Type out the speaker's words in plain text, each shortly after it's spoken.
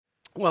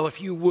Well,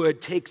 if you would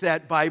take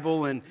that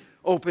Bible and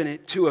open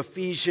it to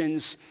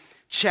Ephesians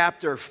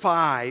chapter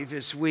 5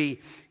 as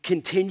we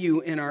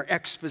continue in our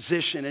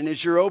exposition. And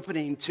as you're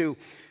opening to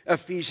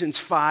Ephesians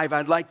 5,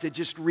 I'd like to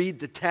just read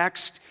the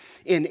text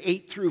in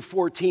 8 through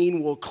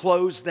 14. We'll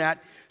close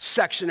that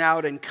section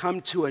out and come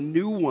to a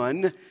new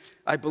one.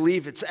 I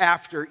believe it's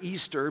after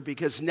Easter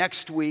because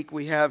next week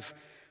we have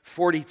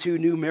 42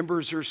 new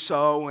members or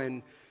so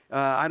and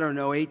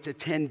 8 to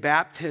 10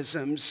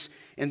 baptisms.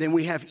 And then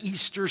we have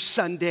Easter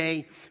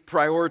Sunday,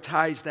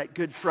 prioritize that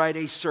Good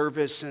Friday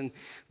service and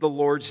the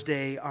Lord's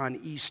Day on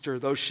Easter.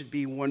 Those should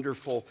be a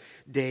wonderful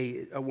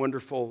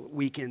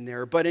weekend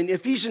there. But in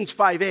Ephesians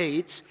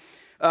 5:8,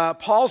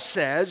 Paul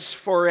says,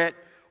 "For at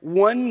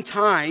one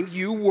time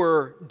you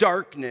were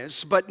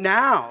darkness, but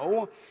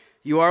now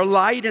you are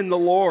light in the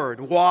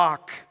Lord.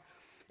 Walk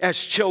as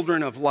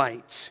children of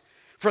light.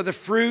 For the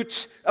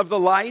fruit of the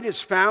light is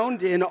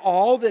found in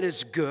all that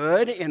is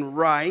good and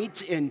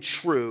right and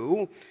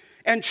true.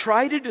 And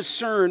try to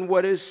discern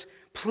what is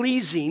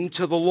pleasing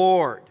to the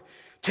Lord.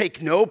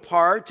 Take no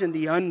part in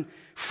the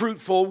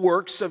unfruitful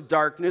works of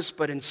darkness,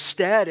 but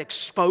instead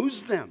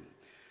expose them.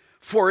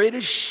 For it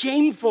is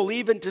shameful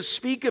even to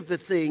speak of the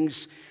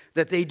things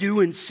that they do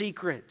in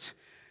secret.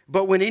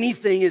 But when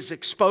anything is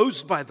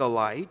exposed by the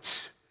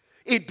light,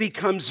 it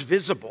becomes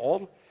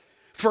visible.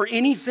 For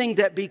anything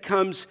that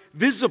becomes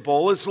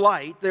visible is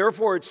light.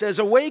 Therefore it says,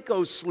 'Awake,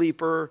 O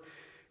sleeper,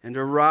 and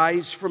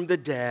arise from the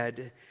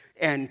dead,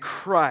 and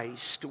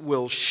Christ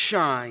will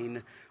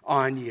shine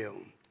on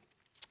you.'"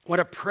 What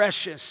a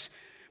precious,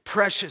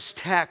 precious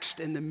text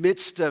in the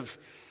midst of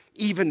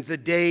even the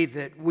day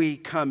that we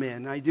come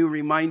in. I do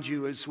remind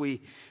you as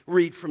we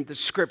read from the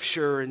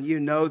scripture, and you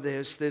know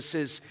this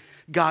is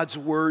God's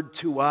word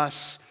to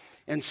us.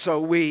 And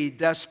so I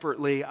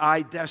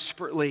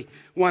desperately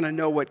want to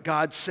know what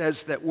God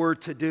says that we're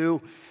to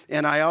do.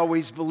 And I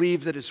always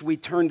believe that as we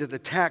turn to the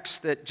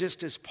text, that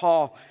just as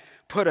Paul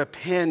put a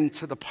pen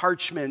to the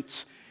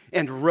parchment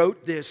and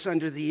wrote this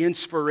under the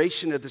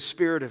inspiration of the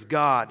Spirit of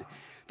God,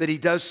 that he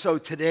does so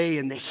today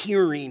in the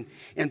hearing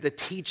and the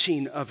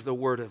teaching of the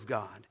Word of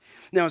God.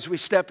 Now, as we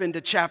step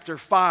into chapter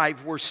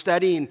 5, we're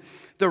studying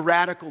the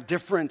radical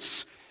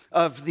difference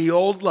of the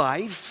old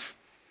life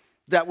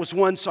that was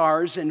once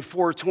ours in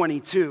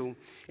 4:22,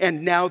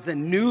 and now the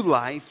new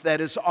life that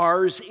is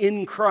ours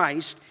in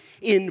Christ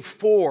in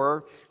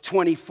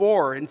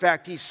 4:24. In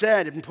fact, he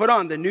said, "And put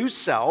on the new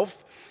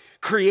self,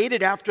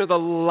 created after the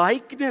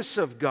likeness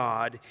of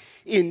God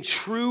in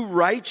true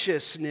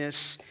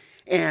righteousness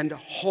and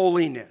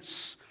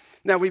holiness."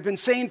 Now, we've been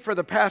saying for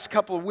the past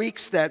couple of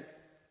weeks that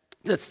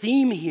the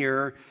theme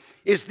here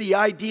is the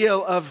idea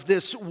of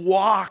this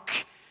walk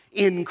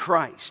in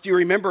Christ. You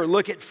remember,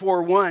 look at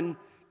 4:1.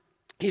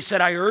 He said,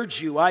 "I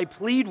urge you, I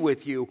plead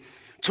with you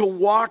to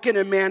walk in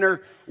a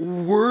manner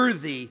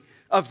worthy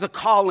of the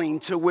calling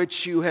to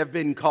which you have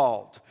been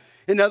called."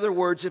 In other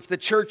words, if the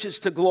church is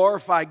to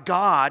glorify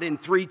God in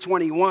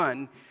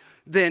 3:21,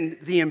 then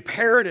the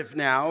imperative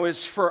now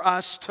is for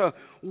us to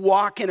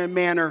walk in a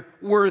manner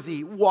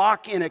worthy,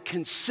 walk in a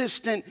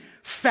consistent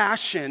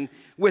fashion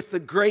with the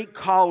great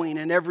calling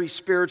and every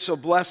spiritual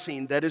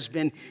blessing that has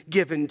been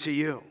given to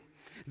you.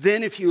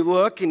 Then if you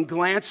look and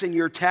glance in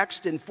your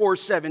text in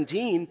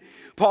 4:17,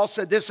 Paul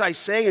said, "This I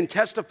say and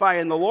testify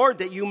in the Lord,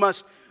 that you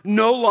must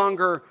no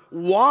longer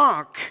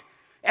walk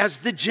as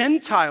the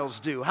Gentiles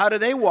do." How do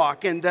they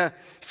walk? In the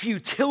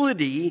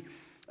futility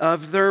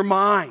of their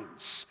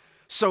minds.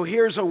 So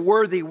here's a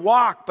worthy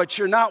walk, but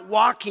you're not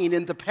walking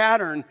in the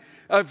pattern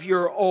of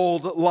your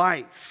old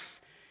life.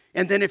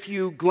 And then if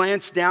you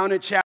glance down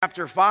at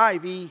chapter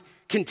 5, he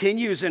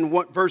continues in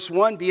verse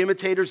 1, "Be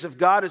imitators of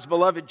God as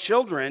beloved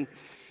children."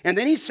 And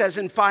then he says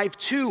in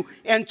 5:2,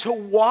 "And to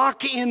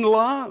walk in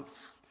love."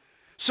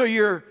 So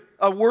you're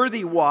a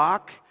worthy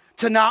walk,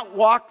 to not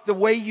walk the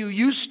way you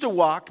used to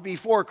walk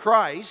before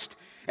Christ.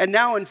 And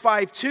now in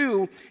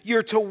 5:2,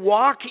 you're to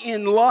walk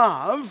in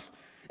love.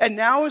 And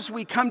now as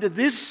we come to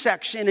this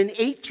section in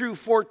 8 through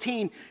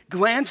 14,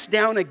 glance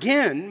down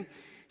again,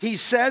 he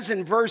says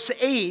in verse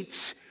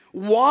 8,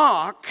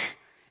 "Walk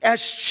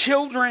as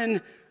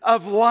children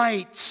of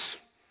light."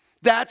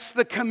 That's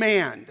the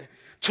command,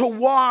 to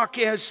walk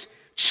as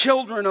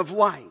children of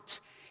light.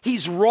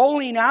 He's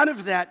rolling out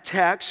of that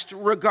text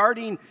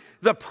regarding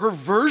the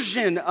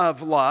perversion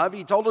of love.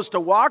 He told us to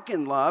walk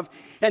in love,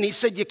 and he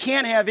said you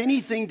can't have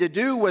anything to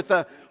do with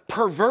a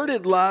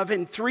perverted love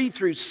in 3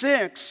 through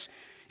 6.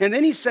 And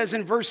then he says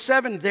in verse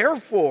 7,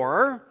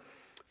 "Therefore,"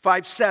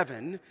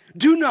 5:7,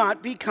 "do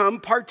not become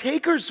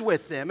partakers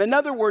with them." In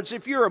other words,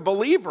 if you're a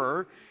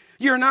believer,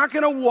 you're not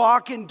going to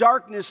walk in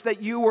darkness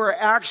that you were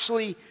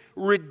actually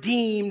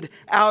redeemed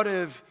out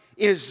of,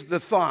 is the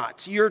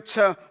thought. You're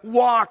to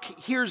walk,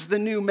 here's the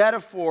new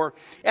metaphor,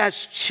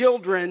 as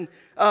children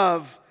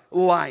of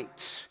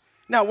light.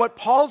 Now, what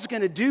Paul's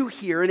going to do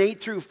here in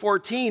 8 through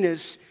 14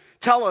 is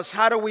tell us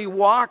how do we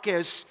walk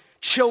as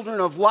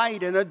children of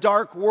light in a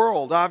dark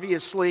world.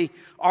 Obviously,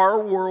 our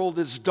world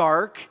is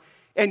dark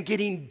and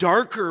getting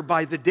darker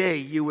by the day,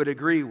 you would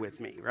agree with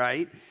me,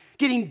 right?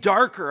 getting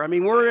darker. I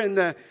mean, we're in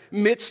the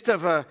midst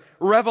of a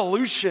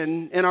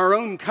revolution in our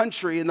own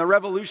country, and the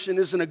revolution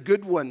isn't a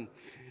good one.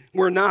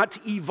 We're not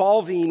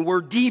evolving,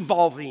 we're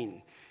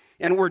devolving.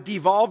 And we're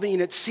devolving,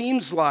 it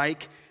seems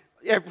like,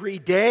 every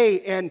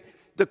day. And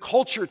the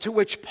culture to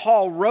which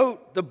Paul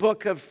wrote the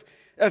book of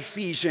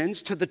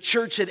Ephesians to the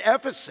church at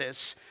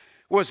Ephesus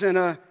was in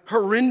a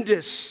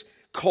horrendous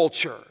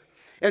culture.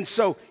 And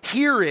so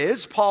here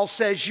is, Paul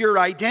says, your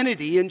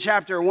identity in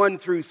chapter 1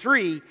 through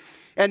 3.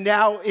 And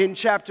now in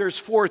chapters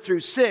 4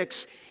 through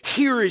 6,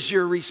 here is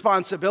your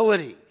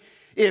responsibility.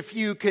 If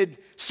you could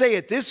say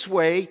it this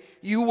way,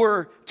 you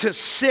were to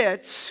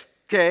sit,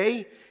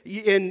 okay,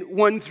 in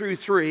 1 through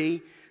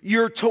 3.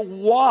 You're to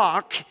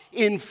walk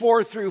in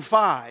 4 through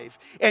 5.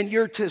 And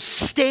you're to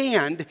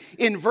stand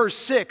in verse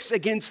 6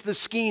 against the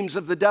schemes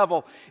of the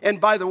devil. And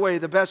by the way,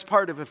 the best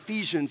part of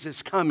Ephesians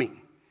is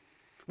coming.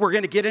 We're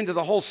going to get into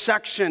the whole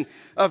section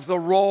of the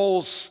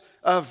roles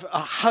of a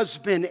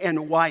husband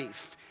and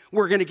wife.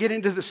 We're going to get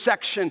into the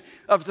section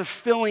of the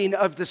filling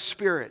of the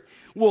Spirit.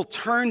 We'll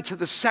turn to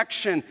the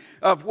section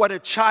of what a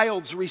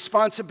child's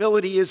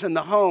responsibility is in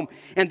the home.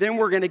 And then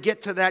we're going to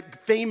get to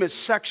that famous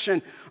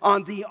section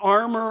on the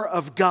armor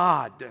of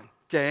God,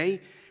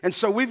 okay? And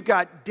so we've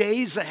got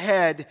days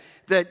ahead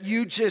that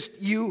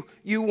you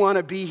want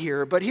to be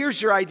here. But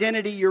here's your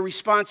identity, your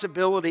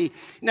responsibility.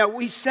 Now,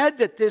 we said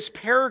that this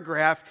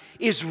paragraph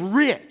is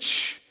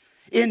rich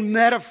in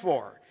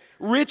metaphor.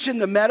 Rich in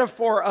the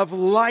metaphor of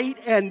light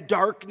and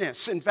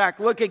darkness. In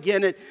fact, look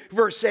again at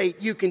verse 8.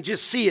 You can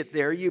just see it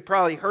there. You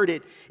probably heard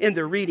it in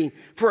the reading.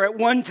 For at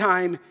one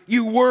time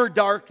you were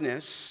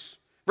darkness.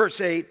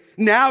 Verse 8.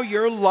 Now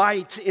you're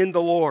light in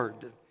the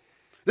Lord.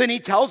 Then he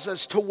tells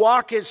us to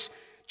walk as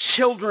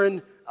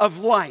children of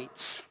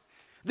light.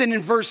 Then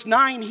in verse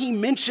 9 he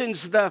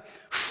mentions the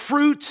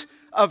fruit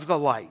of the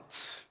light.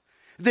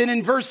 Then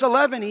in verse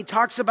 11 he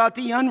talks about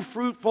the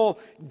unfruitful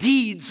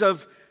deeds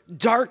of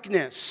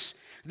darkness.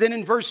 Then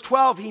in verse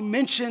 12, he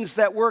mentions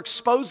that we're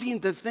exposing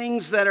the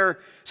things that are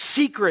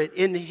secret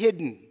and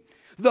hidden.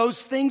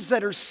 Those things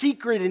that are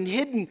secret and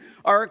hidden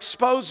are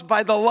exposed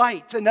by the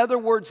light. In other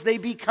words, they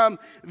become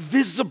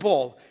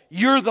visible.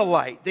 You're the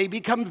light. They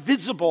become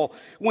visible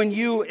when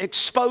you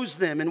expose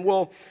them, and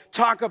we'll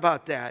talk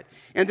about that.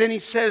 And then he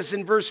says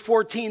in verse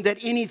 14 that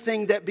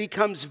anything that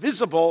becomes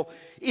visible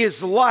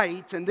is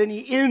light. And then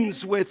he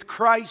ends with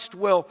Christ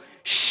will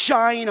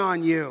shine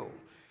on you.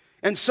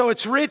 And so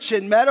it's rich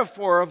in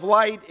metaphor of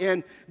light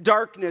and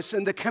darkness.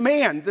 And the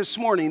command this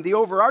morning, the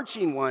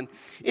overarching one,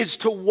 is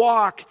to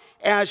walk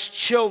as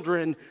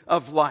children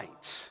of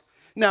light.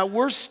 Now,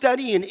 we're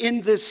studying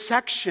in this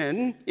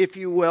section, if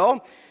you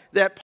will,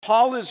 that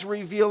Paul is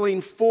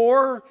revealing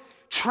 4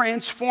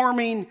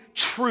 transforming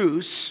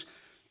truths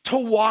to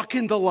walk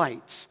in the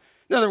light.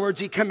 In other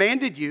words, he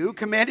commanded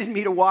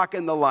me to walk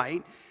in the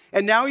light.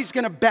 And now he's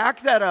going to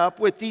back that up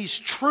with these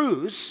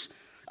truths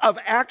of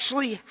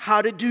actually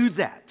how to do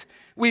that.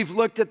 We've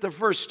looked at the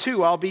first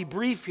 2. I'll be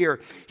brief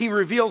here. He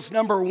reveals,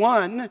 number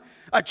 1,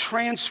 a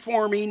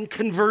transforming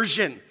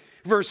conversion.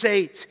 Verse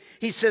 8,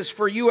 he says,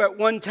 for you at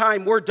one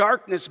time were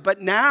darkness,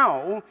 but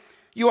now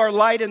you are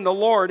light in the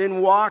Lord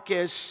and walk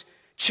as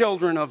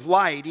children of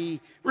light. He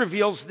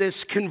reveals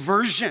this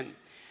conversion,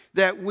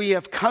 that we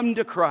have come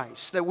to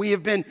Christ, that we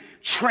have been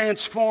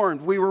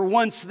transformed. We were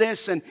once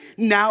this, and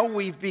now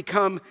we've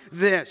become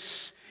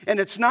this. And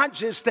it's not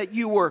just that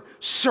you were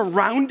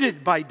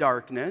surrounded by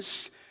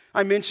darkness.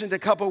 I mentioned a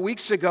couple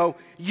weeks ago,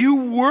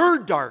 you were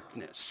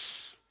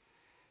darkness,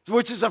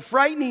 which is a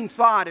frightening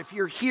thought if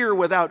you're here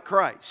without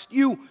Christ.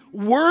 You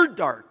were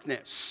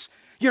darkness.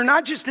 You're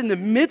not just in the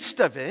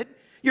midst of it.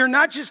 You're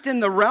not just in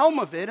the realm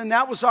of it, and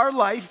that was our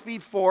life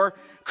before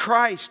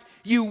Christ.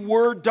 You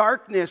were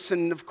darkness,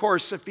 and of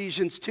course,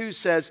 Ephesians 2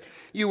 says,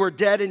 you were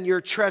dead in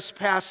your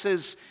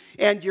trespasses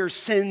and your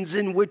sins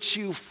in which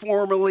you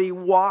formerly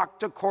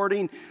walked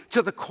according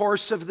to the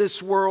course of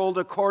this world,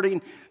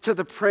 according to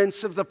the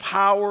prince of the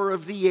power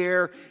of the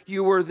air.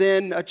 You were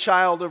then a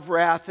child of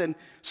wrath and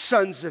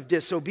sons of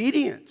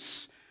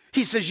disobedience.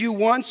 He says you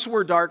once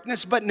were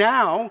darkness, but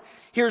now,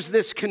 here's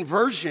this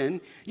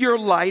conversion, you're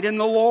light in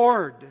the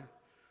Lord.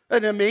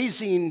 An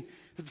amazing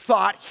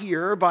thought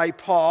here by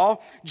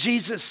Paul.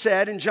 Jesus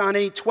said in John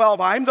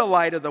 8:12, I'm the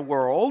light of the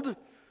world,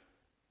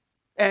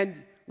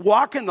 and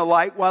walk in the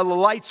light while the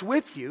light's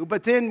with you.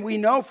 But then we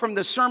know from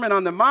the Sermon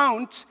on the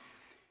Mount,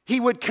 he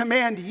would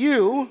command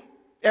you,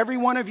 every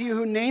one of you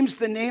who names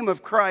the name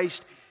of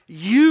Christ,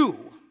 you.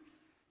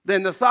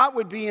 Then the thought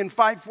would be in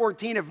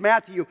 5:14 of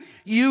Matthew,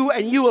 you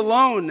and you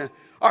alone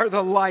are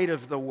the light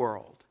of the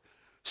world.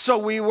 So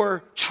we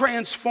were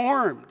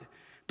transformed.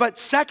 But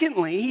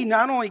secondly, he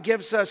not only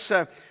gives us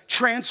a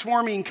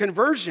transforming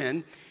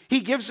conversion,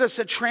 he gives us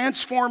a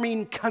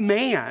transforming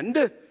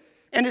command.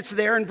 And it's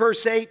there in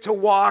verse 8 to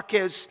walk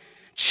as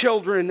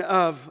children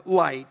of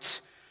light.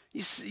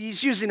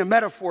 He's using a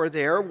metaphor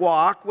there,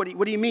 walk. What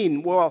do you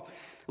mean? Well,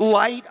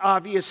 light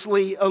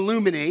obviously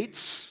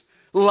illuminates.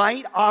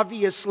 Light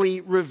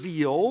obviously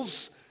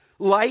reveals.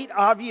 Light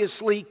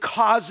obviously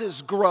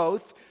causes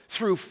growth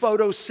through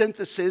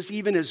photosynthesis,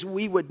 even as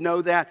we would know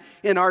that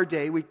in our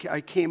day. I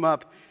came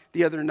up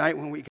the other night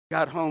when we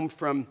got home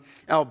from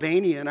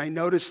Albania, and I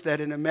noticed that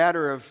in a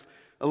matter of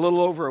a little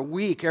over a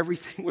week,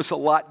 everything was a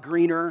lot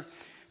greener.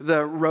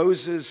 The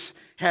roses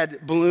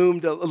had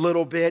bloomed a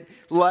little bit.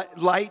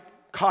 Light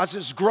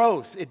causes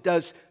growth. It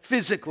does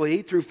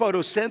physically through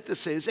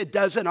photosynthesis. It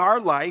does in our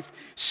life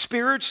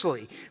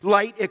spiritually.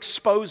 Light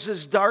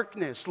exposes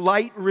darkness.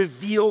 Light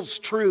reveals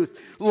truth.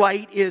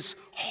 Light is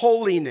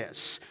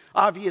holiness.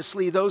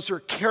 Obviously, those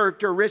are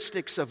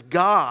characteristics of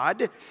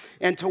God,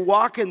 and to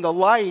walk in the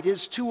light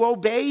is to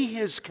obey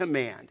His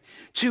command,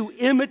 to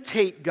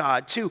imitate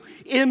God, to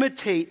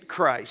imitate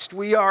Christ.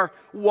 We are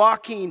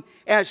walking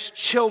as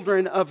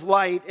children of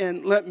light,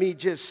 and let me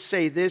just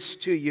say this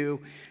to you: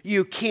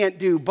 you can't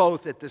do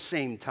both at the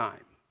same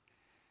time.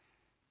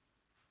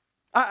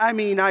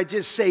 I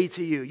just say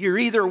to you, you're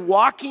either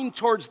walking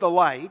towards the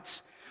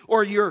light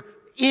or you're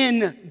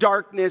in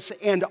darkness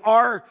and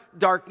are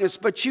darkness,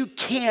 but you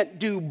can't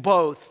do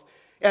both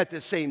at the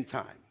same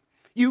time.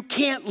 You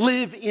can't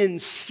live in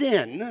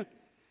sin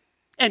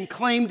and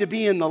claim to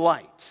be in the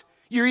light.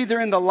 You're either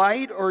in the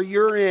light or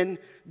you're in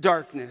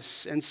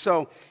darkness, and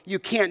so you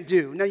can't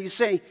do. Now you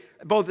say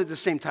both at the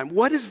same time.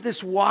 What does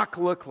this walk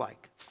look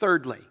like?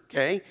 Thirdly,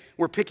 okay,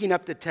 we're picking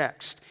up the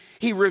text.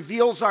 He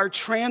reveals our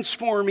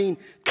transforming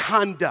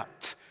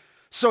conduct.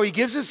 So he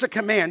gives us a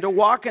command to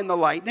walk in the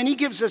light. Then he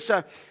gives us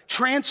a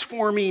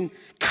transforming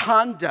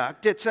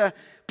conduct. It's a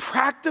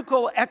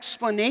practical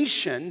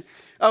explanation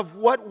of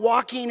what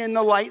walking in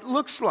the light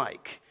looks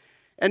like.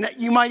 And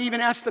you might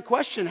even ask the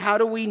question, how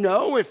do we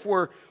know if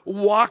we're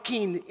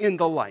walking in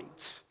the light?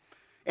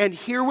 And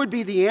here would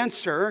be the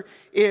answer,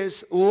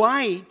 is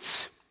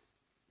light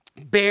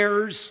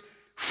bears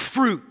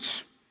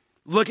fruit.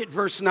 Look at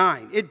verse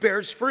 9. It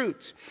bears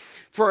fruit.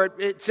 For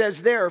it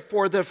says there,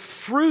 for the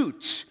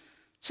fruit,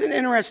 it's an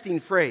interesting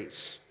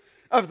phrase,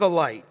 of the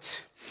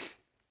light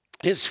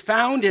is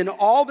found in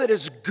all that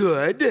is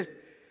good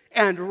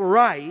and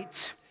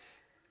right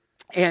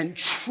and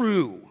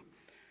true.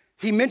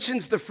 He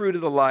mentions the fruit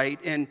of the light,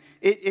 and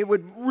it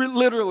would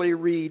literally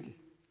read,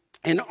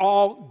 in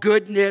all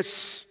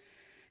goodness,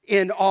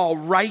 in all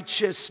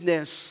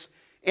righteousness,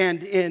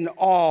 and in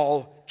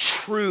all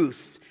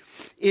truth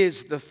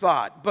is the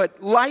thought.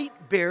 But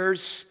light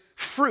bears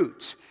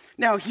fruit.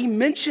 Now, he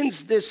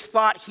mentions this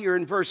thought here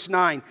in verse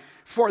 9,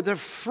 for the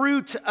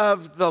fruit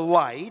of the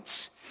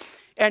light.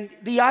 And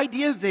the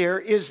idea there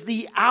is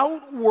the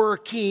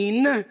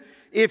outworking,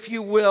 if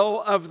you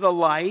will, of the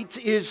light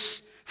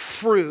is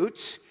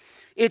fruit.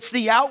 It's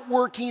the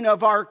outworking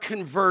of our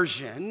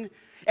conversion.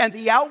 And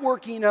the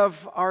outworking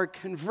of our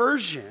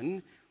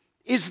conversion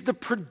is the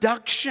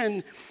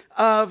production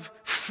of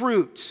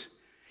fruit.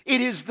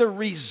 It is the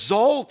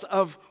result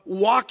of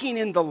walking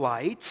in the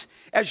light.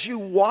 As you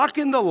walk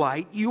in the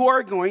light, you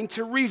are going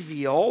to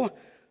reveal,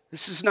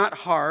 this is not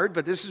hard,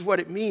 but this is what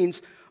it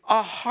means,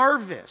 a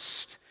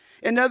harvest.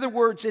 In other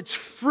words, it's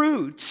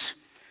fruit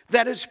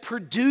that is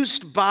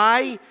produced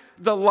by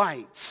the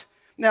light.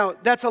 Now,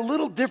 that's a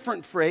little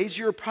different phrase.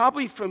 You're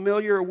probably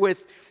familiar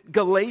with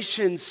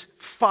Galatians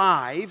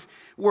 5,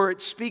 where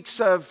it speaks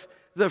of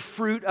the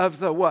fruit of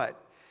the what?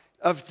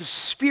 Of the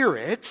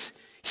Spirit.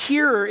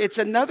 Here, it's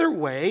another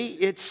way.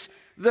 It's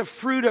the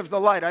fruit of the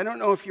light. I don't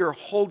know if you're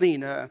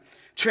holding a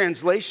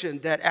translation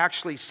that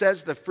actually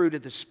says the fruit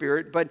of the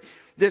Spirit, but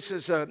this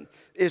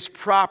is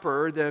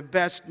proper. The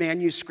best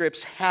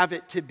manuscripts have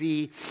it to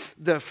be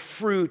the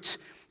fruit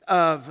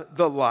of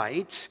the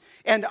light.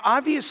 And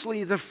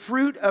obviously, the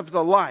fruit of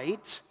the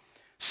light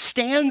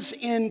stands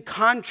in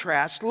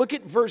contrast. Look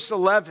at verse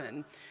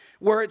 11,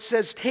 where it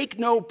says, take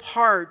no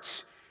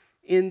part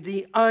in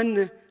the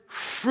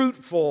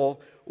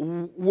unfruitful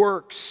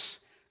works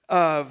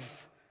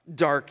of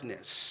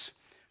darkness.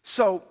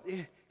 So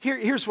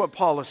here's what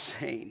Paul is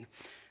saying.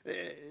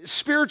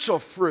 Spiritual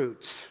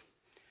fruit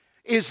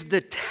is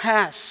the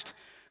test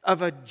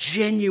of a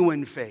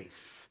genuine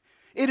faith.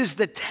 It is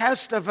the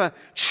test of a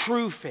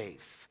true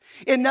faith.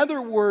 In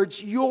other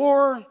words,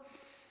 your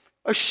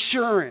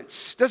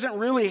assurance doesn't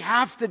really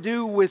have to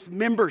do with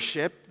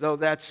membership, though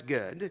that's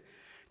good.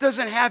 It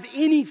doesn't have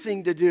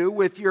anything to do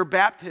with your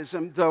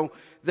baptism, though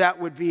that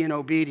would be in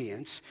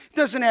obedience. It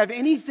doesn't have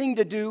anything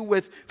to do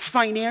with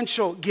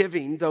financial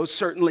giving, though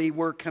certainly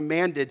we're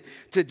commanded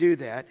to do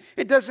that.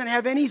 It doesn't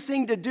have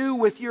anything to do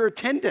with your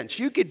attendance.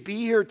 You could be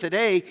here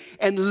today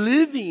and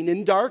living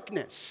in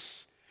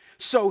darkness.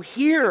 So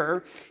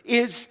here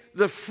is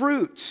the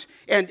fruit.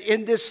 And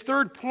in this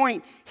third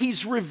point,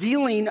 he's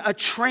revealing a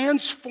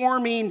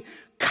transforming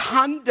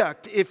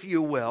conduct, if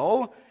you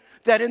will,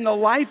 that in the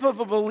life of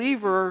a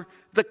believer,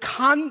 the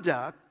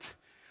conduct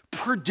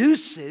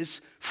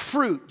produces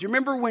fruit. Do you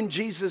remember when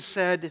Jesus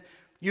said,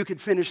 you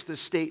could finish the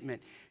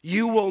statement,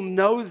 you will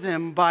know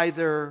them by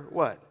their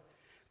what?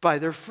 By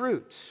their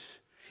fruits.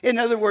 In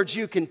other words,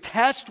 you can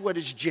test what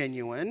is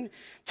genuine,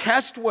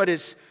 test what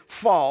is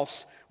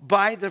false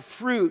by the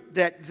fruit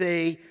that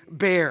they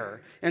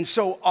bear. And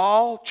so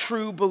all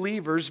true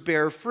believers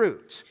bear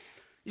fruit.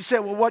 You say,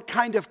 well, what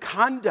kind of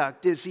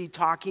conduct is he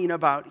talking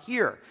about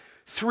here?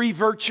 3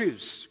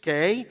 virtues,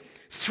 okay?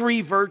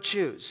 3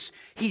 virtues.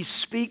 He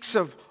speaks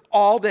of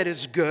all that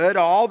is good,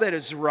 all that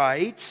is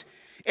right,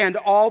 and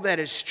all that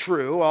is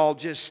true.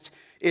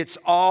 It's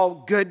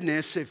all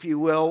goodness, if you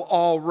will,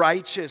 all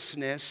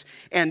righteousness,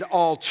 and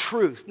all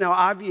truth. Now,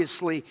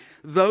 obviously,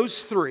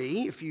 those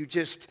 3, if you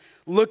just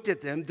looked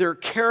at them, they're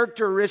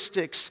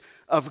characteristics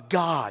of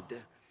God.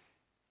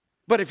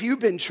 But if you've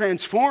been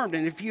transformed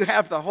and if you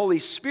have the Holy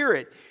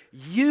Spirit,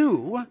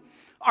 you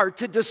are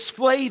to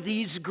display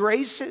these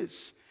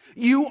graces.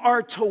 You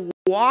are to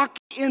walk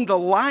in the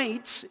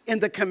light, in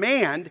the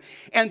command,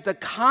 and the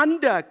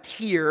conduct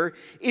here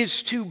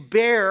is to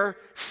bear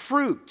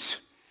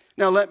fruit.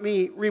 Now, let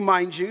me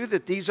remind you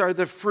that these are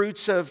the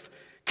fruits of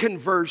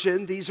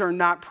conversion. These are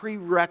not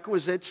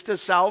prerequisites to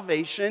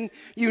salvation.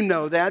 You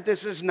know that.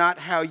 This is not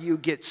how you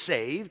get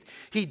saved.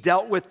 He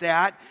dealt with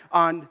that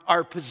on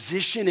our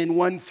position in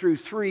 1 through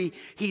 3.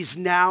 He's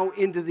now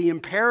into the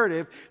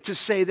imperative to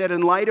say that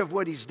in light of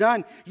what he's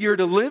done, you're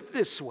to live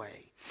this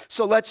way.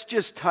 So let's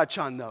just touch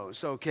on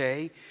those,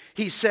 okay?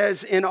 He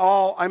says in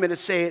all, I'm going to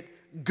say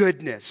it,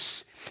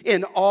 goodness.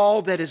 In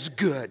all that is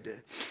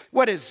good.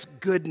 What is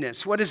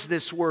goodness? What is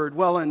this word?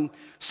 Well, in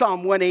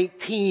Psalm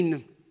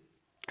 118,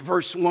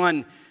 verse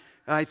 1,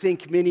 I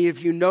think many of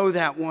you know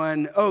that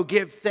one. Oh,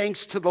 give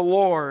thanks to the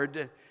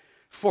Lord,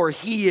 for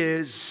he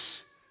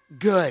is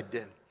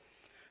good.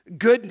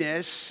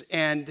 Goodness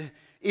and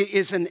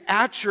is an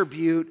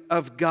attribute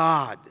of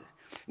God.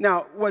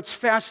 Now, what's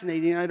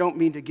fascinating, I don't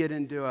mean to get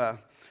into an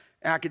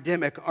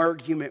academic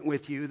argument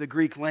with you. The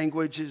Greek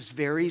language is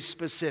very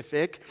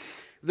specific.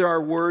 There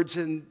are words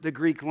in the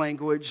Greek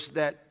language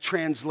that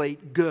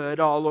translate good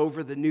all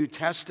over the New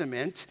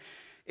Testament.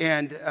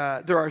 And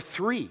there are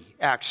 3,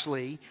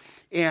 actually.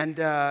 And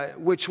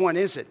which one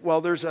is it?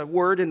 Well, there's a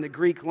word in the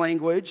Greek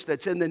language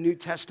that's in the New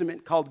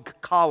Testament called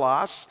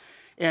kalos.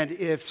 And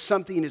if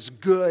something is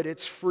good,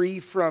 it's free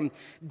from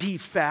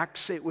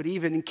defects. It would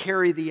even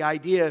carry the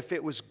idea, if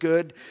it was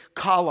good,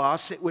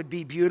 kalos, it would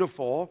be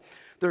beautiful.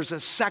 There's a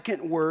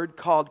second word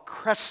called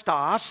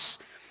Christos,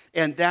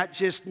 and that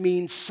just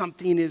means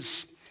something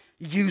is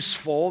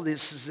useful.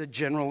 This is a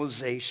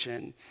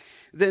generalization.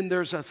 Then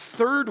there's a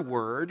third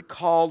word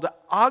called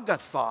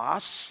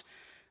agathos.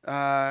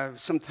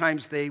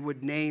 Sometimes they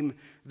would name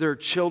their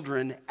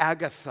children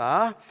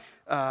Agatha,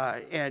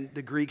 and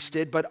the Greeks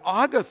did. But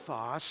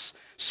agathos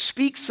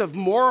speaks of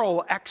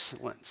moral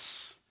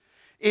excellence.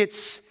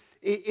 It's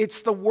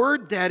the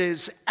word that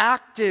is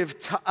active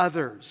to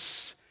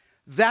others.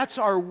 That's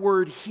our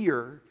word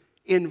here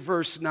in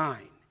verse 9.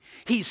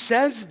 He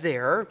says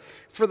there,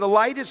 for the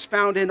light is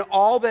found in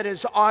all that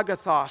is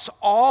agathos,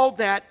 all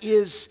that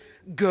is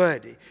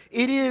good.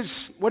 It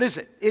is, what is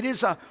it? It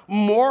is a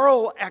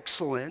moral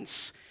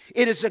excellence.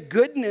 It is a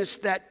goodness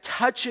that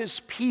touches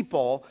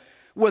people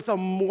with a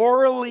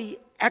morally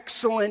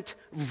excellent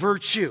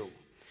virtue.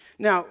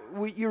 Now,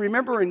 you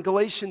remember in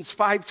Galatians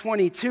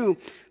 5:22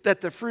 that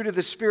the fruit of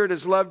the Spirit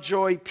is love,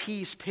 joy,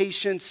 peace,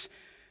 patience,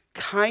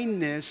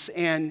 kindness,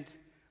 and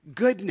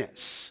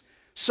goodness.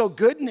 So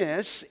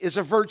goodness is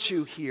a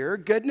virtue here.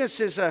 Goodness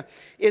is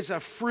a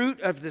fruit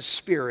of the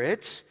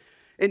Spirit.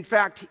 In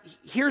fact,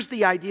 here's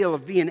the ideal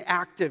of being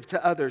active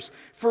to others.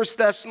 1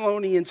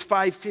 Thessalonians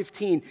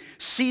 5:15,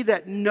 see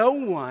that no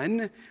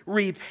one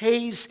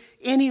repays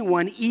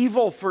anyone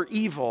evil for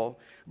evil,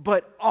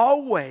 but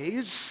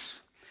always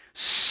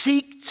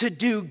seek to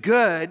do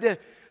good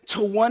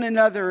to one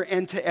another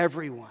and to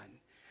everyone.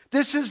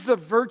 This is the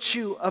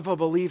virtue of a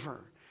believer.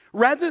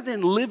 Rather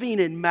than living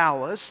in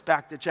malice,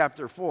 back to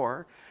chapter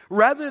 4,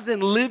 rather than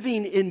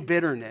living in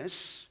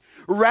bitterness,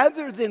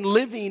 rather than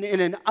living in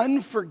an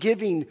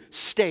unforgiving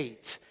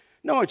state.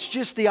 No, it's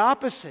just the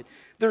opposite.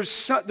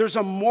 There's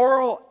a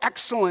moral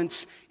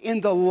excellence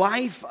in the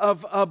life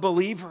of a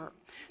believer.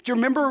 Do you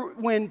remember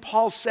when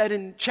Paul said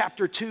in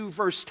chapter 2,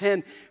 verse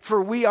 10,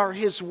 for we are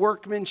his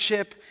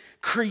workmanship,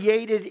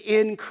 created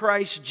in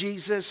Christ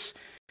Jesus,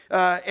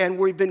 and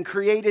we've been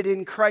created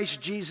in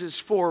Christ Jesus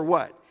for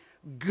what?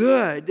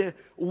 Good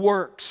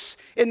works.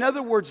 In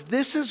other words,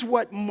 this is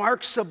what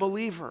marks a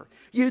believer.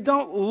 You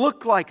don't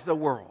look like the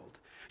world.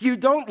 You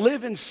don't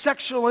live in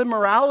sexual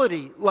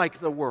immorality like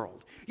the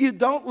world. You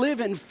don't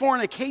live in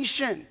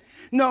fornication.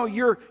 No,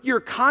 your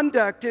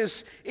conduct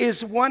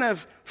is one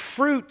of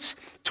fruit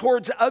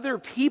towards other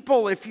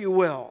people, if you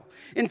will.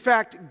 In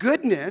fact,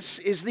 goodness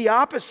is the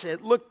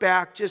opposite. Look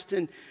back just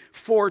in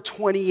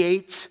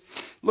 4:28.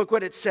 Look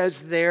what it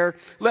says there.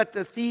 Let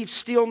the thief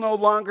steal no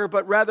longer,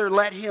 but rather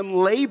let him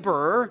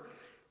labor.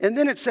 And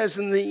then it says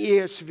in the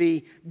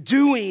ESV,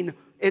 doing,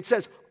 it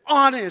says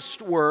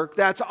honest work,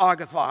 that's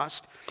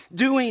agathos,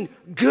 doing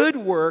good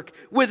work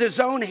with his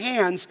own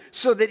hands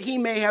so that he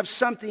may have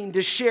something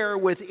to share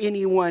with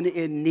anyone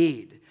in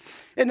need.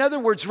 In other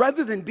words,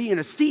 rather than being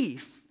a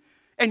thief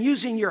and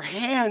using your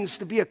hands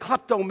to be a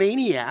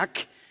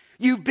kleptomaniac,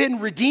 you've been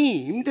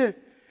redeemed,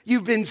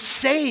 you've been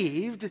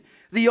saved,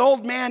 the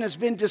old man has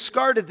been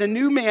discarded, the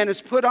new man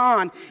is put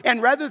on,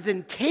 and rather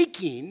than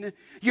taking,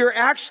 you're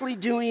actually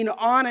doing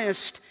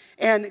honest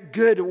and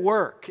good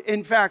work.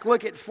 In fact,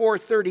 look at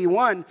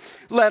 4:31.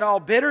 Let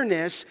all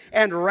bitterness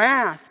and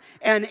wrath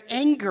and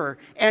anger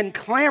and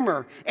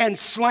clamor and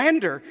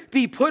slander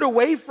be put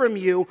away from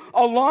you,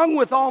 along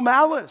with all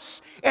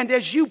malice. And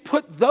as you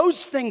put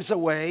those things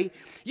away,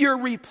 you're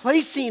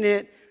replacing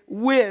it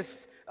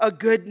with a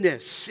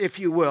goodness, if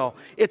you will.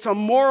 It's a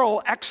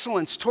moral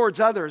excellence towards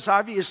others.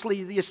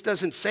 Obviously, this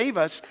doesn't save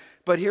us,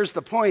 but here's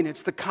the point.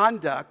 It's the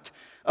conduct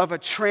of a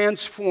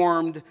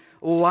transformed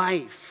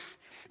life.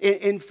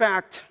 In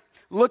fact,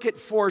 look at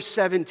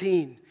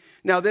 4:17.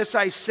 Now this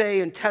I say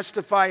and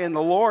testify in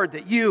the Lord,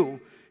 that you,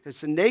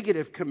 it's a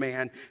negative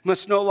command,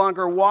 must no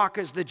longer walk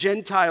as the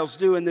Gentiles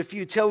do in the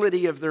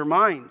futility of their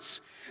minds.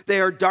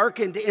 They are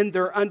darkened in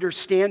their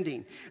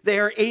understanding. They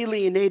are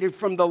alienated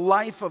from the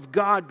life of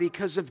God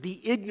because of the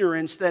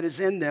ignorance that is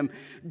in them.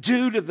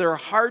 Due to their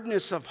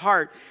hardness of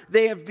heart,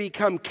 they have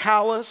become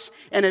callous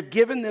and have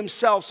given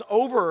themselves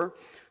over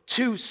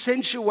to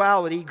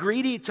sensuality,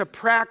 greedy to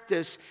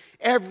practice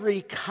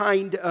every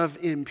kind of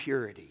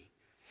impurity.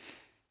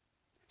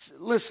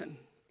 Listen,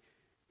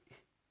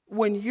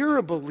 when you're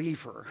a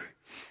believer,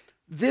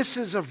 this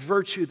is a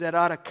virtue that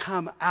ought to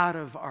come out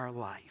of our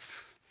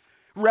life.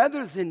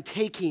 Rather than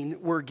taking,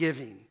 we're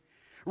giving.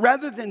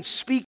 Rather than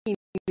speaking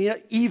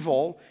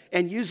evil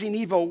and using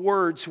evil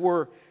words,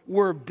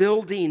 we're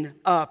building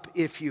up,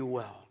 if you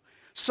will.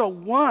 So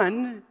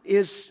one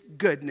is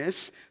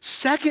goodness.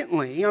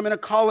 Secondly, I'm going to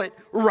call it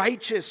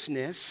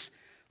righteousness.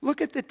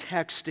 Look at the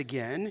text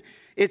again.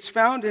 It's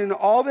found in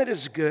all that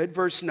is good,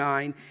 verse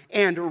 9,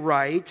 and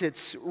right.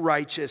 It's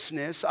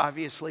righteousness.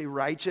 Obviously,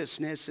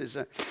 righteousness is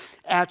an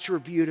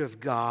attribute of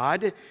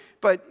God,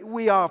 but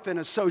we often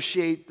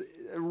associate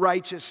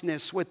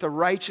righteousness with the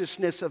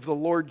righteousness of the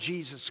Lord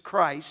Jesus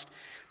Christ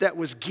that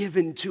was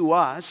given to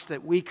us,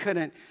 that we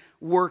couldn't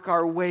work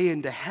our way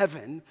into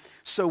heaven.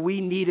 So we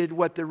needed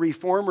what the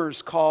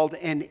reformers called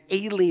an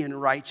alien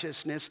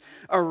righteousness,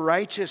 a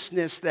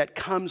righteousness that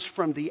comes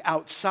from the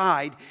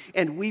outside,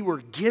 and we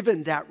were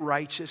given that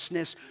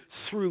righteousness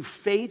through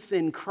faith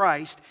in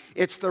Christ.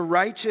 It's the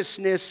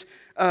righteousness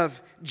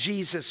of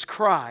Jesus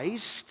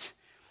Christ.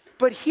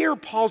 But here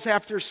Paul's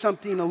after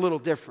something a little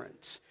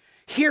different.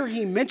 Here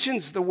he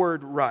mentions the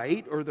word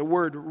right, or the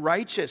word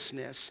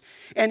righteousness,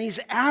 and he's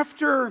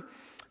after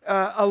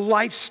a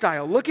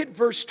lifestyle. Look at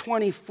verse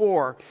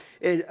 24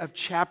 of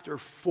chapter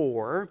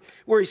 4,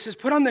 where he says,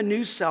 put on the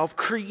new self,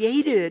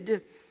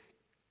 created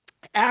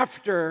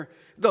after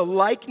the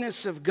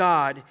likeness of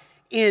God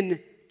in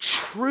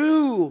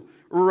true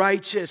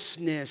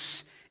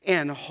righteousness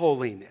and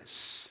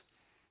holiness.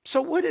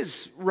 So what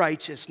is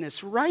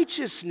righteousness?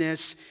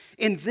 Righteousness,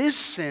 in this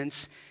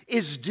sense,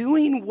 is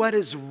doing what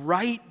is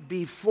right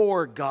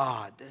before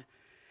God.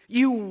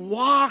 You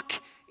walk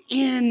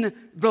in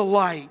the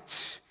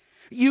light.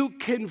 You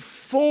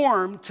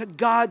conform to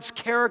God's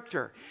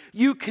character.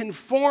 You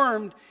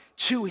conform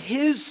to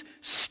His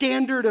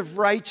standard of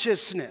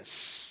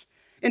righteousness.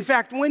 In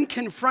fact, when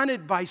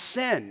confronted by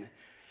sin,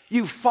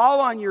 you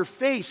fall on your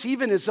face,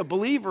 even as a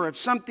believer, if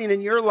something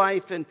in your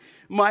life and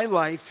my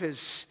life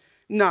is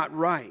not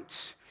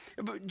right.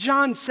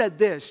 John said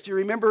this. Do you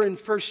remember in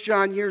 1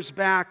 John years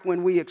back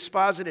when we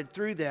exposited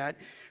through that?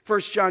 1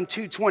 John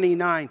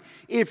 2:29.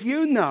 If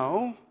you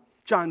know,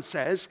 John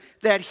says,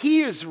 that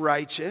He is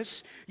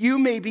righteous, you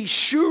may be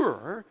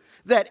sure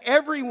that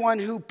everyone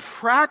who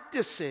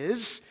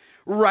practices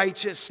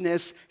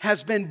righteousness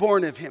has been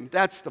born of Him.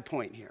 That's the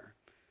point here.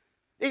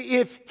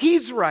 If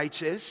He's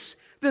righteous,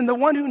 then the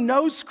one who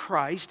knows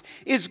Christ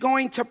is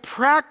going to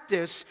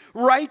practice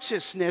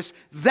righteousness.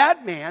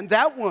 That man,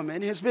 that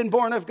woman has been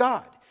born of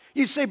God.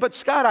 You say, but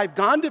Scott, I've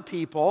gone to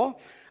people,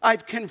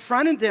 I've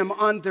confronted them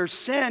on their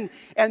sin,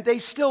 and they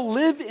still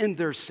live in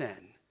their sin.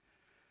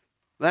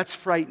 That's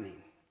frightening.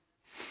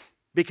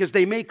 Because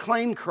they may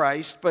claim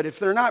Christ, but if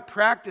they're not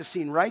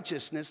practicing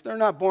righteousness, they're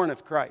not born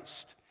of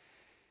Christ.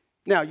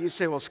 Now, you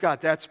say, well,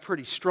 Scott, that's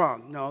pretty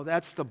strong. No,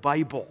 that's the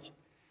Bible,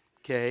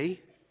 okay?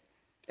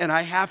 And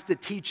I have to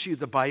teach you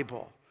the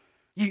Bible.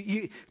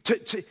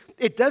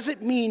 It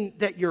doesn't mean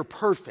that you're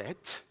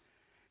perfect.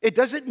 It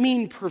doesn't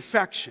mean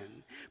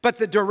perfection. But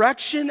the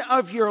direction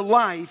of your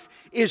life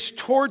is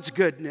towards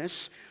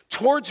goodness,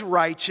 towards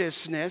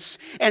righteousness,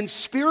 and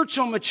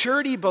spiritual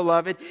maturity,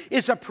 beloved,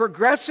 is a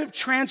progressive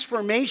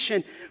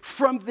transformation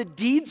from the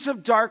deeds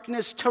of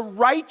darkness to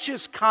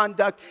righteous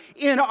conduct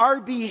in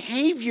our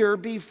behavior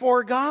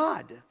before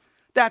God.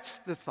 That's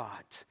the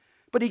thought.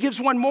 But he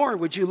gives one more.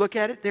 Would you look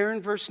at it there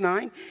in verse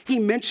 9? He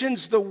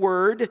mentions the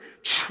word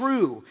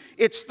true.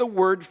 It's the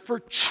word for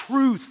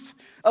truth.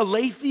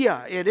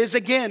 Aletheia. It is,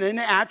 again, an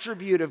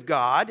attribute of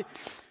God.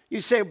 You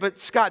say,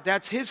 but Scott,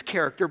 that's His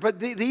character. But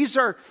these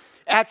are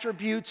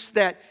attributes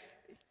that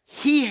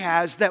He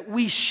has that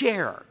we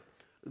share.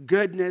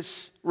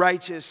 Goodness,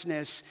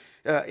 righteousness,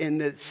 in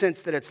the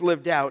sense that it's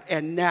lived out.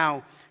 And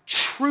now,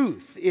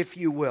 truth, if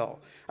you will.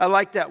 I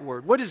like that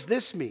word. What does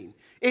this mean?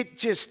 It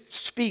just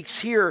speaks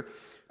here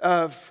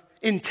of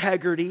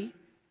integrity.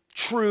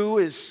 True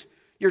is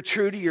you're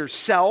true to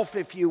yourself,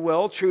 if you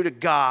will, true to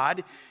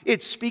God.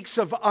 It speaks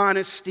of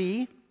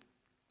honesty.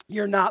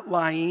 You're not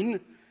lying.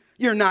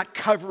 You're not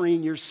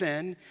covering your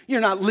sin.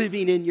 You're not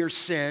living in your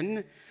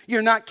sin.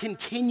 You're not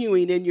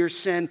continuing in your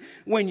sin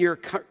when you're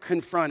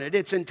confronted.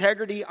 It's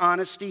integrity,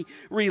 honesty,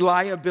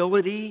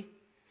 reliability,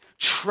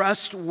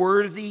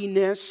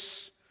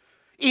 trustworthiness.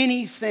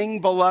 Anything,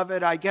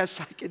 beloved, I guess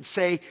I could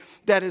say,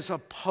 that is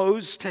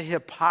opposed to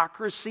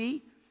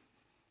hypocrisy.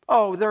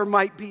 Oh, there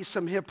might be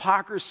some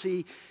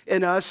hypocrisy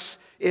in us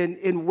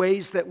in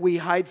ways that we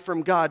hide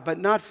from God, but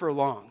not for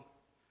long.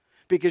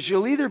 Because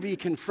you'll either be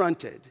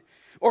confronted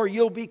or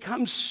you'll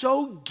become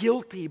so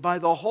guilty by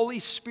the Holy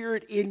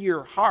Spirit in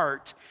your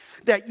heart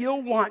that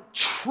you'll want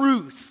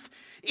truth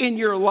in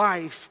your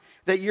life,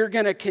 that you're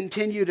going to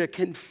continue to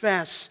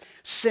confess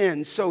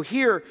sin. So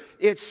here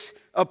it's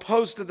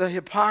opposed to the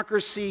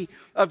hypocrisy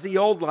of the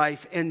old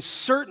life, and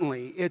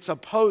certainly it's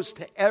opposed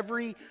to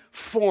every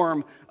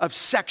form of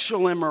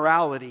sexual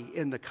immorality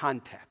in the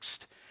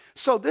context.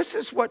 So this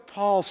is what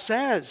Paul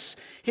says.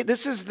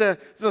 This is the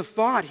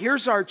thought.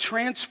 Here's our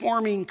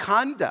transforming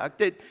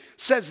conduct. It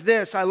says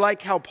this. I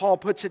like how Paul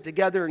puts it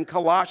together in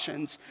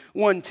Colossians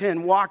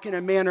 1:10. Walk in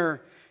a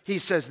manner, he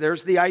says,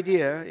 there's the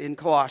idea in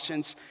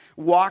Colossians.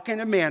 Walk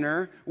in a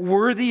manner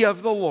worthy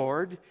of the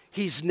Lord.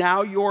 He's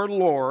now your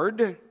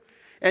Lord.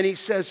 And he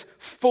says,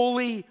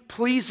 fully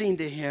pleasing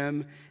to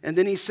him. And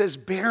then he says,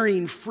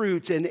 bearing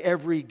fruit in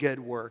every good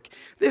work.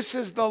 This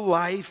is the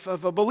life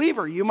of a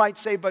believer. You might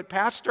say, but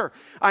Pastor,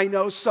 I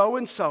know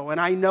so-and-so. And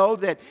I know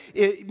that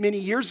many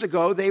years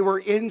ago, they were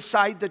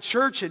inside the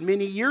church. And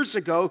many years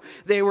ago,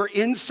 they were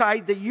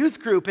inside the youth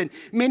group. And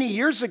many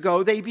years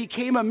ago, they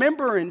became a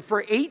member. And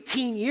for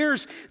 18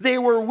 years, they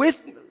were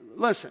with...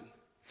 Listen,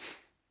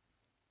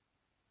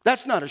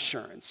 that's not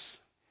assurance.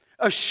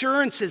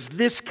 Assurance is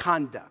this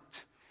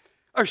conduct.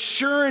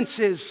 Assurance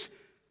is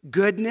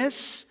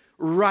goodness,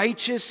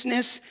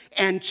 righteousness,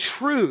 and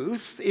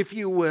truth, if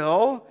you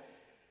will.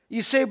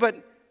 You say, but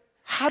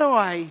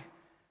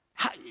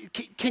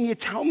can you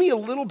tell me a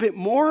little bit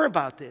more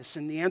about this?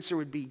 And the answer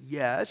would be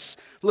yes.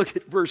 Look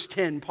at verse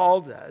 10,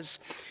 Paul does.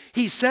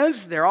 He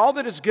says there, all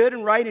that is good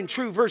and right and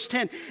true, verse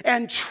 10,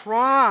 and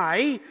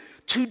try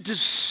to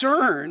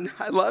discern,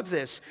 I love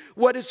this,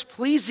 what is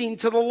pleasing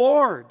to the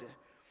Lord.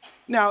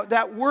 Now,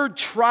 that word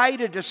try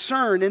to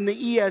discern in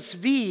the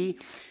ESV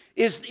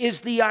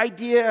is the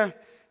idea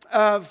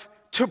of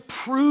to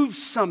prove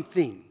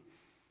something.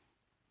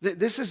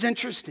 This is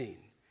interesting.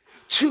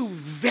 To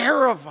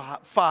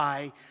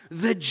verify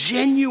the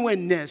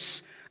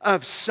genuineness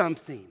of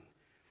something.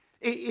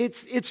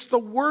 It's the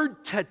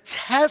word to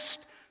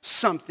test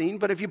something,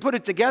 but if you put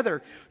it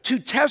together, to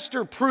test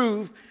or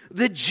prove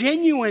the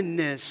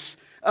genuineness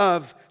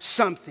of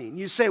something.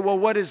 You say, well,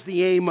 what is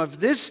the aim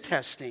of this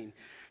testing?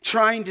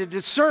 Trying to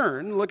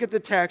discern, look at the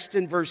text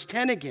in verse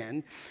 10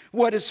 again,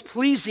 what is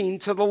pleasing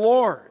to the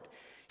Lord.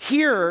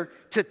 Here,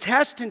 to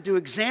test and to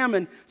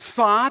examine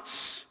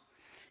thoughts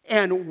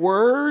and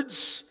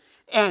words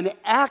and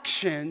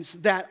actions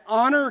that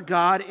honor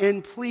God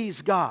and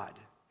please God.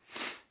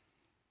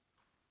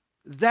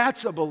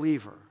 That's a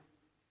believer.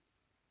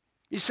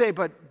 You say,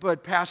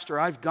 but Pastor,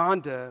 I've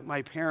gone to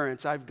my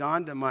parents, I've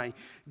gone to my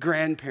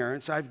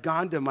grandparents, I've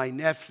gone to my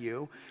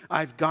nephew,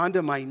 I've gone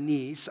to my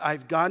niece,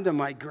 I've gone to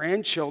my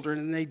grandchildren,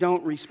 and they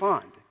don't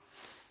respond.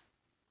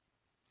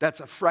 That's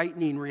a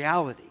frightening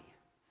reality.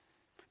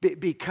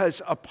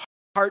 Because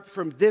apart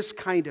from this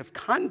kind of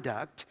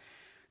conduct,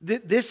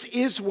 this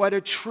is what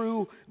a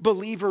true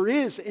believer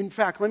is. In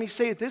fact, let me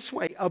say it this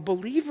way. A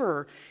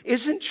believer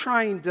isn't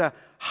trying to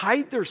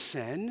hide their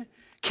sin,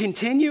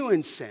 continue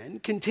in sin,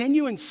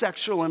 continue in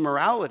sexual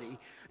immorality.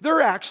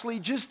 They're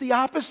actually just the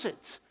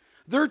opposite.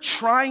 They're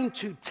trying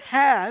to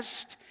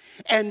test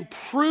and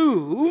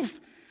prove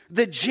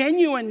the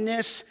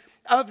genuineness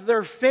of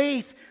their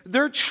faith.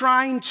 They're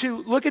trying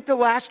to, look at the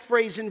last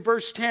phrase in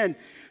verse 10,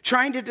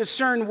 trying to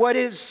discern what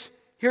is,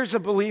 here's a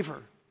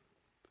believer.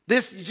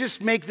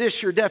 Just make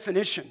this your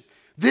definition.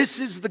 This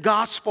is the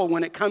gospel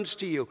when it comes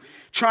to you.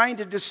 Trying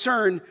to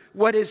discern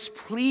what is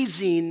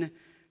pleasing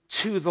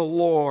to the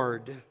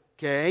Lord.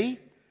 Okay?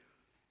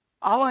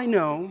 All I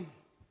know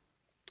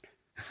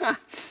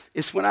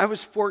is when I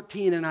was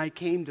 14 and I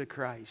came to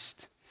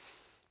Christ,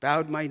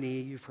 bowed my knee,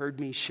 you've heard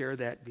me share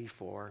that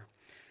before,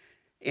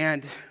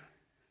 and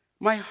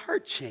my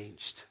heart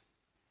changed.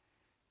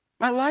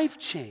 My life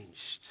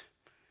changed.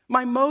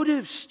 My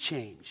motives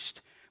changed.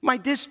 My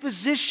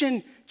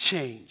disposition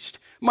changed.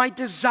 My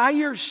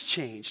desires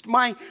changed.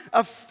 My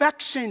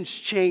affections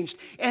changed.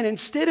 And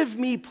instead of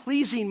me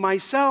pleasing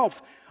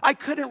myself, I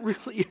couldn't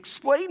really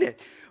explain it.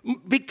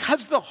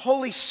 Because the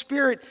Holy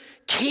Spirit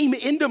came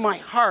into my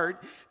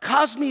heart,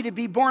 caused me to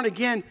be born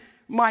again,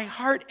 my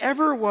heart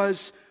ever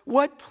was,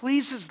 what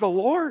pleases the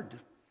Lord?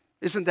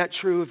 Isn't that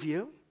true of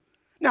you?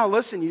 Now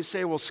listen, you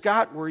say, well,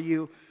 Scott, were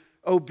you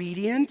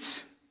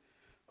obedient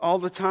all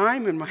the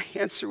time? And my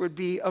answer would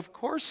be, of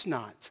course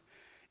not.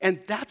 And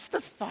that's the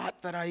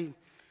thought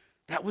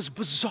that was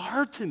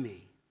bizarre to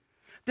me.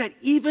 That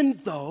even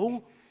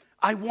though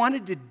I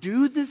wanted to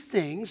do the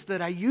things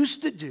that I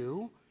used to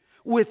do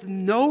with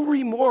no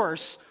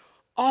remorse,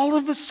 all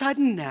of a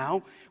sudden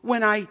now,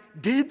 when I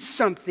did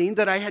something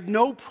that I had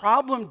no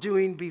problem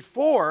doing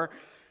before,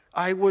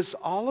 I was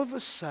all of a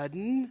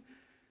sudden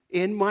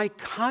in my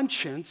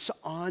conscience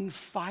on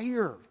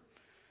fire.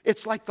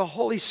 It's like the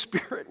Holy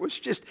Spirit was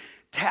just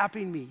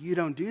tapping me. You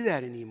don't do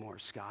that anymore,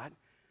 Scott.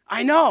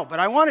 I know, but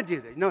I want to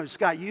do that. No,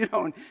 Scott, you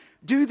don't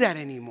do that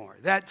anymore.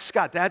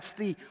 Scott, that's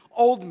the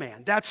old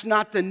man. That's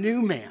not the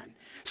new man.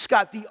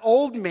 Scott, the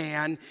old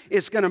man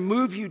is going to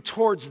move you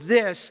towards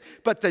this,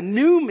 but the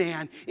new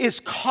man is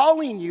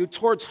calling you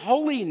towards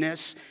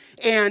holiness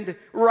and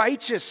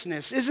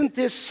righteousness. Isn't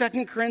this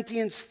 2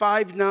 Corinthians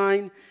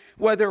 5:9?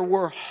 Whether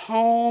we're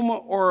home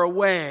or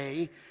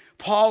away,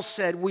 Paul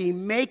said, we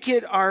make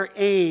it our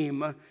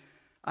aim,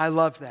 I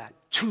love that,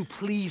 to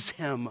please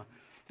him.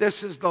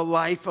 This is the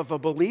life of a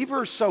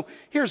believer. So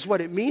here's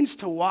what it means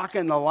to walk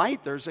in the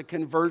light. There's a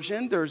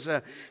conversion, there's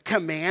a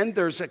command,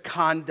 there's a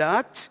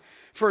conduct.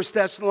 1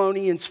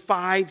 Thessalonians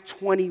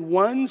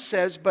 5:21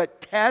 says, but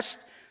test,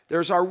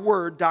 there's our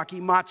word,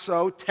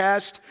 dokimazo,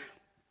 test,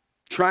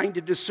 trying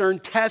to discern,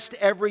 test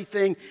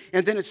everything.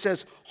 And then it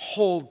says,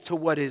 hold to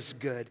what is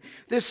good.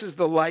 This is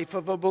the life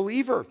of a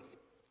believer.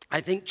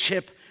 I think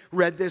Chip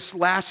read this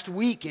last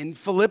week in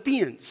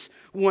Philippians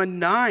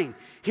 1:9.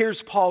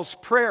 Here's Paul's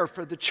prayer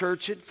for the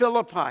church at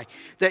Philippi,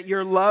 that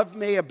your love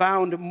may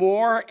abound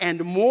more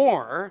and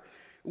more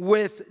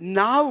with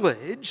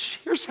knowledge.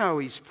 Here's how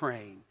he's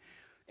praying.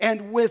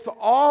 And with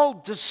all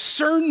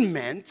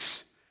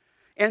discernment,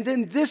 and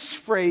then this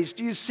phrase,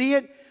 do you see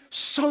it?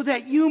 So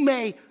that you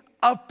may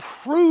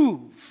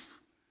approve.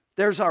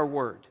 There's our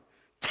word.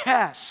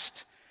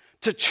 Test,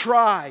 to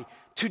try,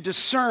 to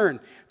discern,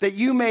 that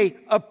you may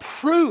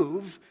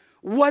approve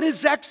what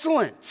is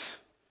excellent.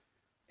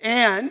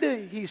 And,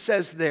 he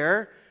says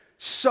there,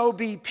 so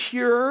be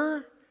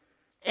pure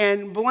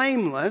and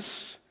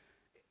blameless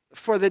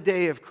for the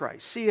day of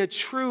Christ. See, a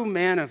true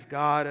man of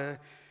God, a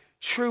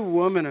true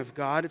woman of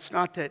God, it's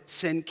not that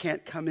sin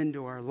can't come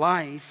into our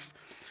life,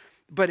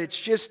 but it's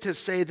just to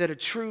say that a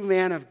true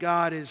man of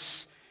God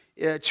is,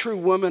 a true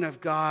woman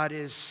of God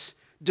is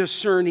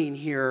discerning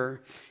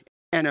here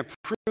and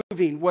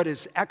approving what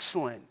is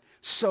excellent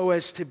so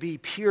as to be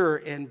pure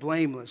and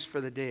blameless for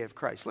the day of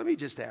Christ. Let me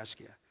just ask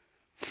you,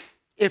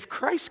 if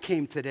Christ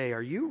came today,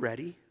 are you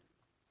ready?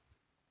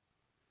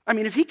 I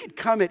mean, if he could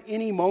come at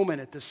any moment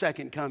at the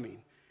second coming,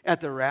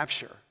 at the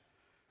rapture,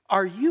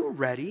 are you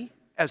ready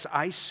as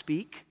I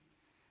speak?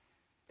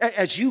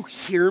 As you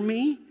hear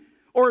me?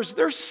 Or is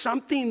there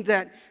something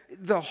that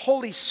the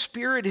Holy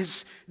Spirit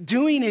is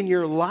doing in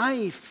your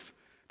life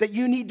that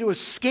you need to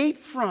escape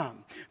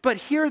from? But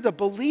here the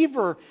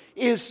believer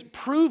is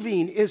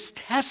proving, is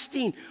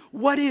testing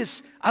what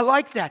is, I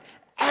like that,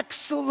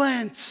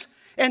 excellent.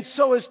 And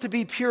so as to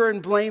be pure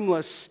and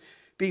blameless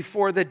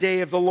before the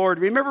day of the Lord.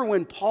 Remember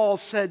when Paul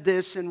said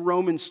this in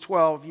Romans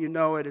 12, you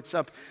know it, it's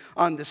up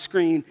on the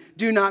screen.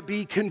 Do not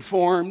be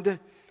conformed.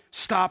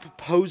 Stop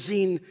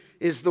posing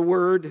is the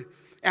word,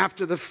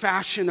 after the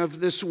fashion of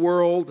this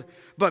world,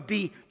 but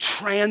be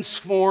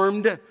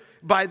transformed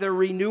by the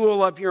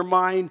renewal of your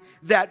mind,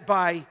 that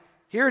by,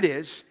 here it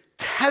is,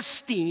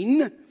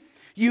 testing,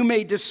 you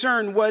may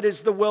discern what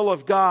is the will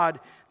of God,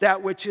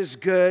 that which is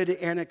good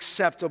and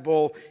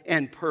acceptable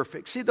and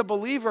perfect. See, the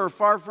believer,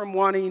 far from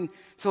wanting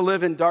to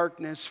live in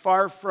darkness,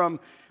 far from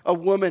a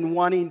woman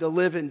wanting to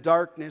live in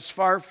darkness,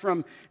 far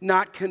from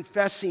not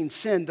confessing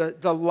sin,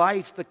 the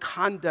life, the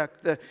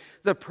conduct,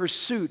 the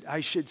pursuit, I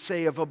should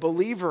say, of a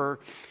believer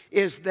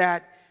is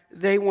that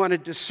they want to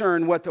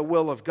discern what the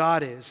will of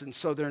God is, and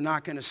so they're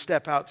not going to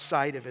step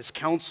outside of his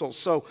counsel.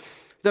 So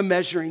the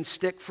measuring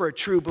stick for a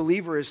true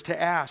believer is to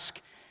ask,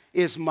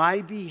 is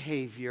my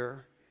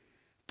behavior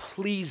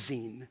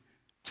pleasing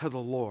to the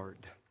Lord?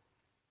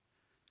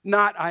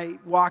 Not I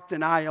walked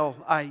an aisle,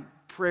 I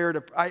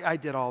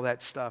did all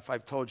that stuff,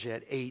 I've told you,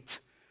 at 8.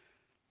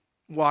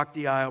 Walked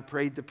the aisle,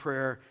 prayed the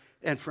prayer,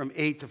 and from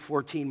 8 to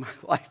 14, my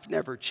life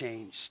never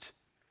changed.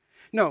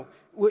 No,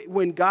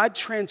 when God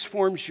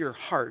transforms your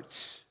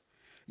heart,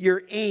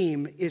 your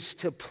aim is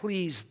to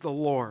please the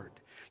Lord.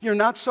 You're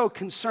not so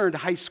concerned,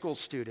 high school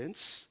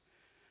students,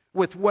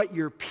 with what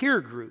your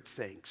peer group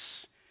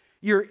thinks.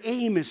 Your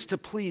aim is to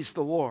please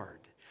the Lord.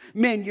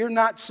 Men, you're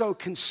not so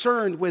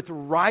concerned with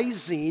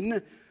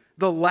rising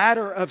the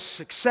ladder of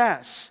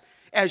success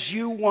as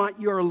you want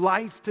your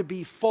life to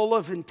be full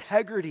of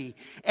integrity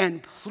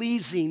and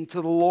pleasing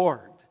to the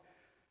Lord.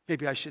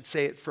 Maybe I should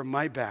say it from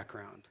my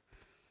background.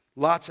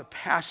 Lots of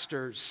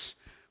pastors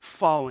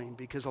falling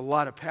because a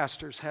lot of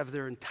pastors have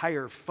their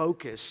entire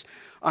focus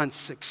on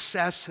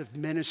success of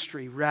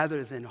ministry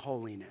rather than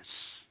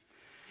holiness.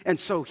 And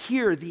so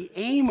here, the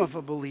aim of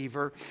a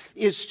believer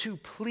is to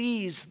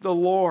please the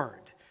Lord.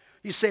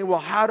 You say, well,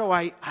 how do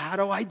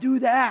I do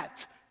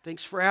that?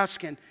 Thanks for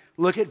asking.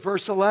 Look at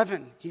verse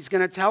 11. He's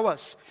going to tell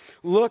us.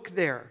 Look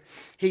there.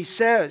 He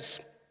says,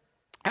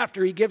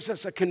 after he gives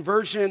us a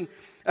conversion,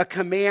 a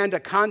command, a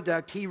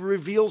conduct, he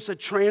reveals a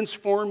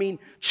transforming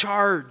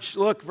charge.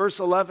 Look, verse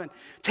 11.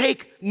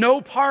 Take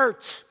no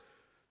part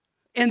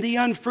in the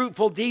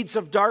unfruitful deeds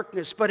of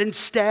darkness, but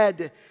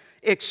instead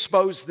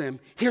expose them.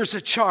 Here's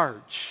a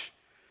charge.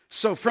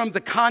 So from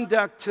the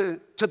conduct to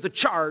the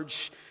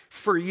charge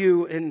for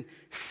you and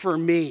for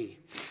me.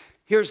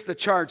 Here's the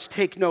charge: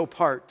 take no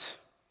part.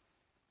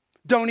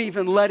 Don't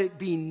even let it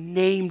be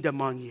named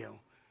among you.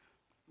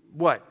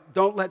 What?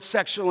 Don't let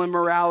sexual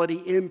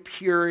immorality,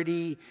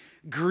 impurity,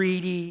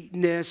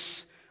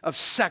 greediness of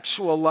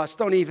sexual lust,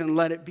 don't even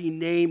let it be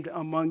named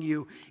among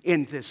you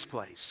in this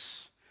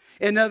place.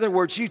 In other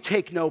words, you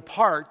take no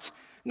part,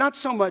 not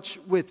so much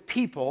with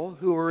people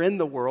who are in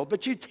the world,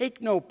 but you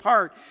take no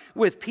part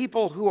with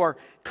people who are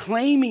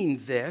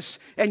claiming this,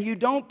 and you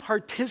don't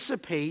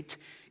participate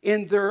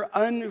in their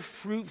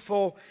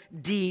unfruitful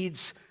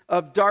deeds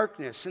of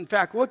darkness. In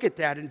fact, look at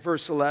that in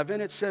verse 11.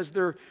 It says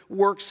they're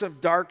works of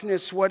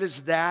darkness. What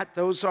is that?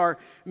 Those are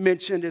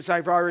mentioned, as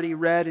I've already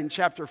read, in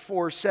chapter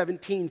 4,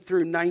 17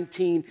 through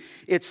 19.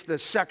 It's the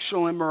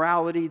sexual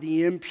immorality,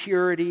 the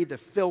impurity, the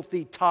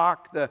filthy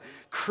talk, the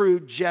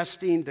crude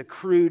jesting, the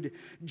crude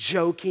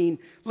joking.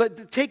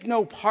 Take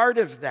no part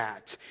of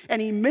that.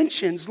 And he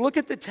mentions, look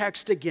at the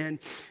text again,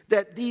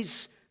 that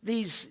these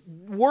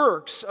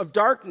works of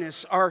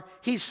darkness are,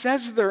 he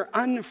says they're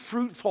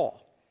unfruitful.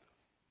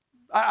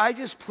 I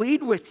just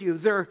plead with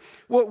you,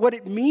 what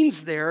it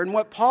means there and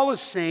what Paul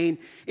is saying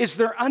is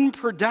they're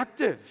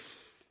unproductive.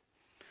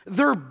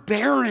 They're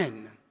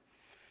barren.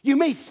 You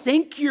may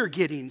think you're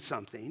getting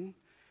something,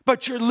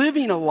 but you're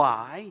living a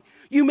lie.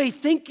 You may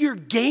think you're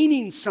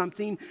gaining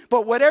something,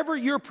 but whatever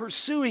you're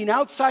pursuing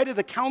outside of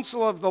the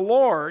counsel of the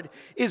Lord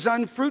is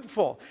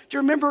unfruitful. Do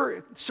you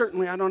remember,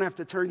 certainly I don't have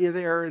to turn you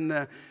there, in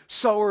the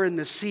sower and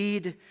the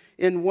seed,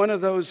 in one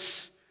of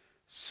those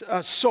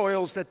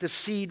soils that the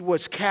seed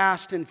was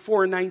cast in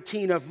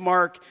 4:19 of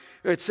Mark,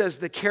 it says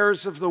the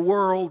cares of the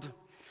world,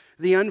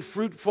 the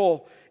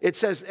unfruitful, it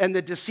says, and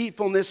the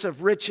deceitfulness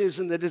of riches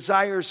and the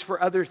desires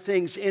for other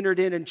things entered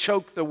in and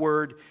choked the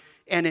word,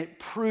 and it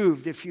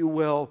proved, if you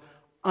will,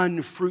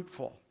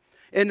 unfruitful.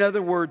 In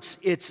other words,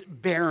 it's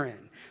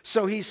barren.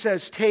 So he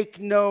says, take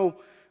no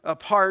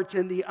part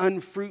in the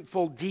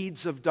unfruitful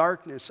deeds of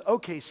darkness.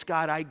 Okay,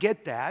 Scott, I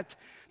get that.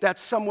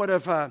 That's somewhat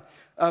of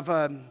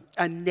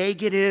a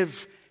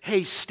negative,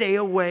 hey, stay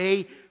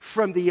away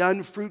from the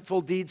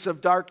unfruitful deeds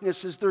of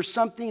darkness. Is there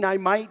something I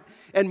might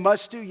and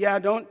must do? Yeah,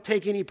 don't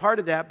take any part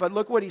of that. But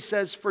look what he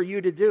says for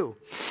you to do.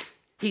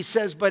 He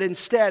says, but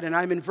instead, and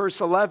I'm in verse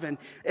 11,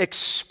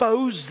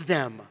 expose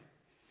them.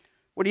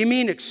 What do you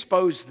mean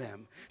expose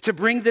them? To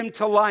bring them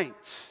to light,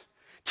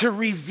 to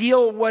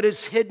reveal what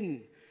is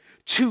hidden,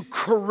 to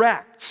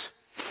correct.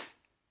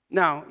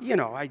 Now,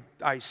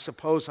 I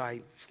suppose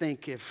I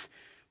think if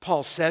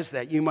Paul says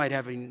that, you might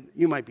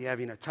be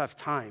having a tough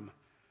time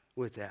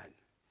with that.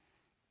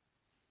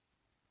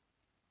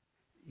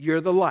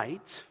 You're the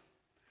light.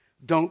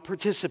 Don't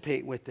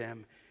participate with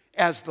them.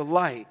 As the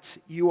light,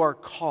 you are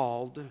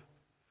called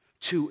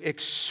to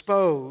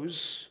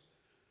expose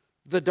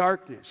the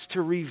darkness,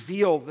 to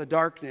reveal the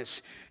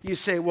darkness. You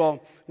say,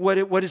 well,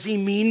 what does he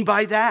mean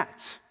by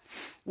that?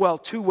 Well,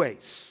 two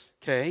ways,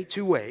 okay?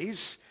 Two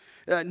ways.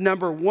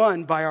 Number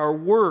one, by our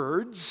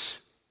words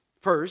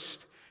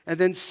first, and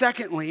then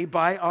secondly,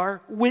 by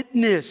our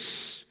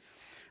witness.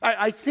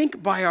 I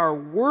think by our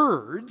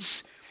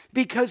words,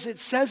 because it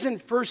says in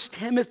 1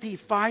 Timothy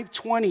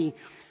 5:20,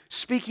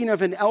 speaking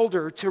of an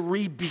elder, to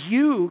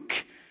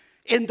rebuke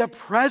in the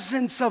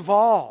presence of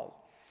all.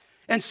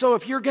 And so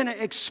if you're going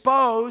to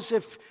expose,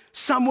 if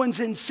someone's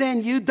in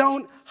sin, you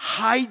don't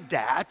hide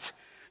that.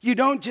 You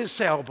don't just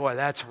say, oh boy,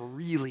 that's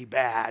really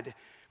bad.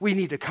 We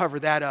need to cover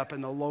that up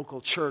in the local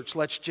church.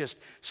 Let's just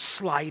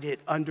slide it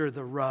under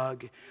the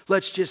rug.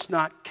 Let's just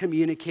not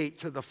communicate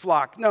to the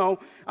flock. No,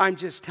 I'm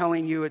just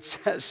telling you, it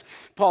says,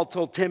 Paul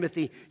told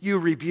Timothy, you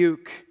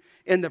rebuke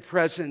in the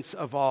presence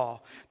of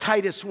all.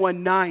 Titus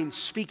 1:9,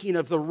 speaking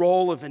of the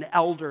role of an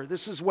elder.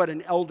 This is what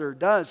an elder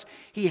does.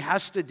 He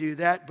has to do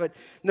that. But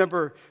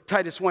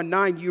Titus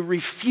 1:9, you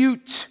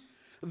refute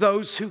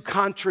those who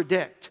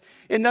contradict.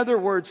 In other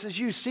words, as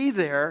you see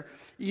there,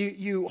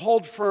 you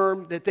hold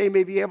firm that they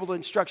may be able to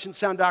instruct in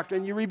sound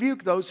doctrine. You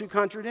rebuke those who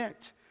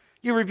contradict.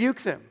 You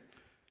rebuke them.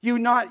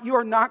 You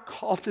are not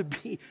called to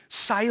be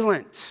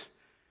silent.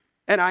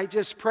 And I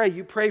just pray,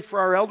 you pray for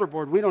our elder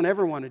board. We don't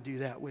ever want to do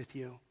that with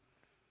you.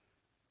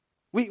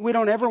 We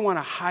don't ever want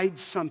to hide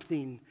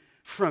something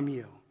from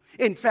you.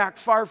 In fact,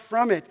 far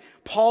from it,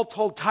 Paul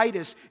told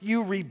Titus,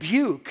 you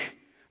rebuke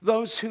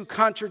those who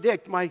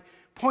contradict. My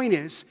point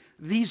is,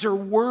 these are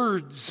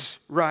words,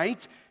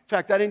 right? In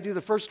fact, I didn't do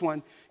the first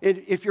one.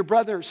 If your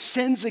brother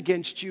sins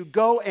against you,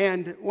 go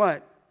and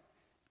what?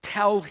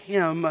 Tell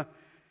him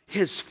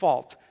his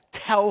fault.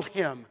 Tell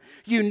him.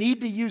 You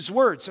need to use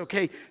words.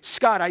 Okay,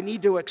 Scott, I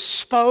need to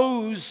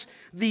expose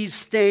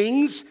these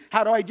things.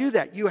 How do I do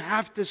that? You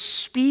have to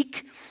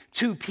speak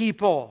to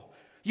people.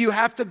 You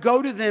have to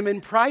go to them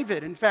in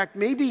private. In fact,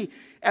 maybe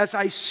as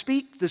I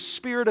speak, the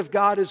Spirit of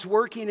God is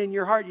working in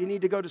your heart. You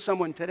need to go to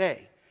someone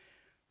today.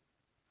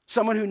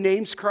 Someone who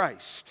names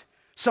Christ.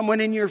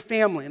 someone in your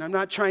family, and I'm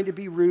not trying to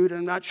be rude,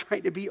 I'm not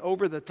trying to be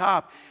over the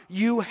top.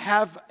 You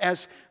have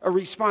as a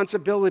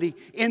responsibility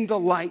in the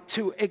light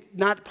to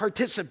not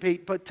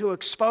participate, but to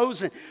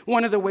expose. And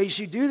one of the ways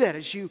you do that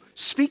is you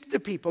speak to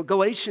people.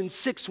 Galatians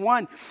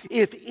 6:1,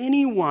 if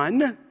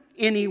anyone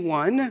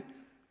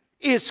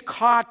is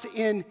caught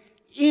in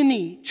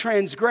any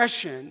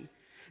transgression,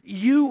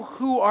 you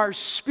who are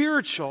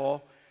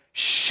spiritual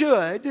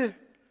should,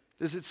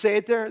 does it say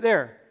it there?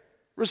 There,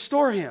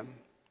 restore him.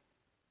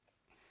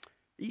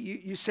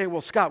 You say,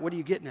 well, Scott, what are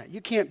you getting at? You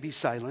can't be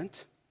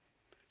silent.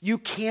 You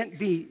can't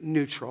be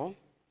neutral.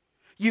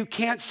 You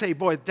can't say,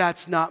 boy,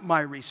 that's not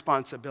my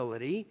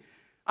responsibility.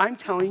 I'm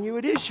telling you,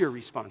 it is your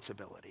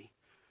responsibility.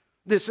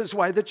 This is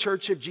why the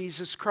Church of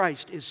Jesus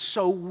Christ is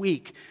so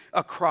weak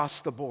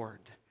across the board.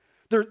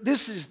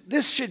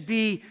 This should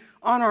be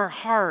on our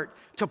heart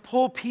to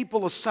pull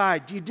people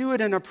aside. Do you do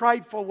it in a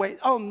prideful way?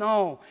 Oh,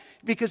 no.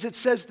 Because it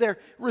says there,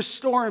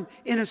 restore him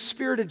in a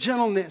spirit of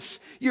gentleness.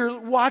 You're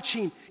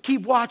watching,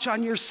 keep watch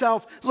on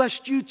yourself,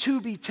 lest you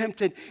too be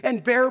tempted,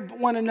 and bear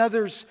one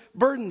another's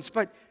burdens.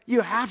 But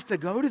you have to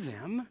go to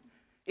them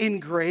in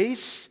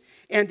grace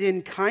and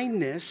in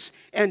kindness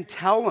and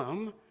tell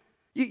them.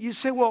 You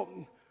say, well,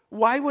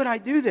 why would I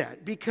do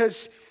that?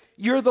 Because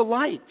you're the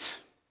light.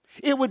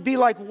 It would be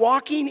like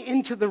walking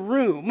into the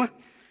room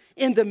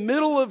in the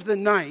middle of the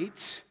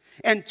night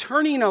and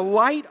turning a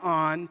light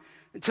on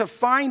to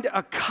find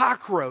a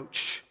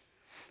cockroach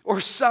or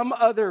some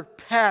other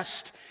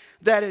pest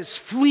that is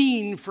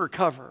fleeing for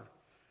cover.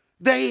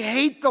 They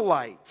hate the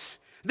light.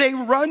 They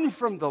run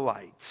from the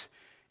light.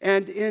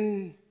 And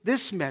in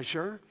this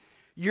measure,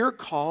 you're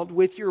called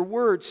with your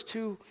words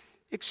to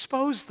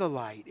expose the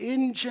light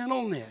in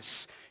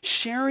gentleness,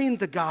 sharing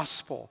the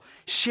gospel,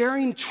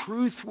 sharing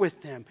truth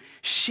with them,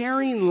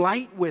 sharing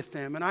light with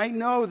them. And I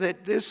know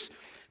that this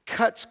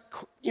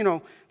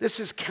this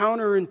is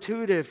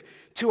counterintuitive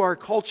to our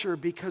culture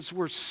because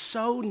we're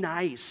so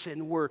nice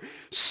and we're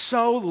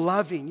so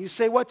loving. You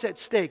say, what's at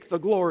stake? The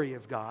glory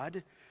of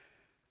God.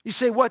 You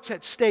say, what's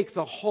at stake?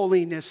 The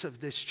holiness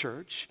of this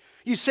church.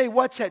 You say,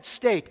 what's at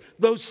stake?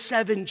 Those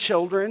 7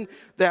 children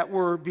that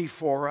were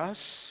before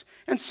us.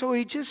 And so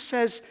he just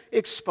says,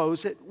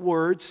 expose it,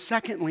 words.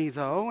 Secondly,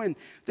 though, and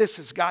this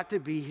has got to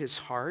be his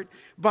heart,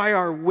 by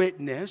our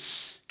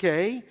witness,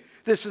 okay?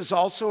 This is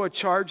also a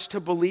charge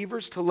to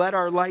believers to let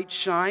our light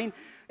shine.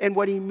 And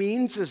what he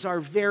means is our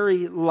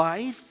very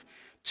life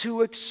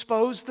to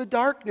expose the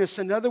darkness.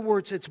 In other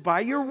words, it's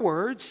by your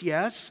words,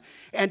 yes,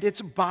 and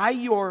it's by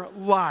your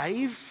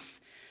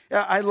life.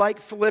 I like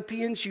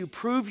Philippians, you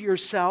prove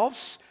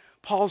yourselves.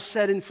 Paul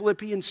said in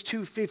Philippians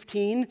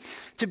 2:15,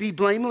 to be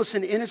blameless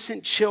and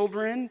innocent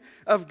children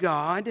of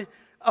God,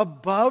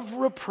 above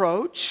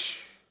reproach,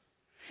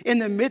 in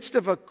the midst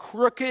of a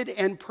crooked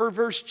and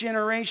perverse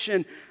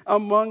generation,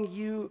 among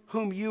you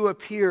whom you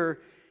appear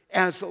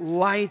as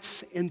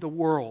lights in the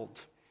world.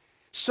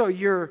 So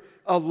you're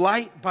a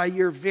light by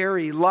your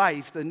very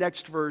life. The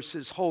next verse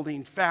is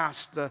holding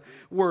fast the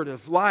word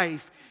of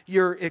life.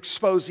 You're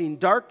exposing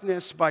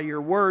darkness by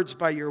your words,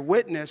 by your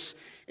witness,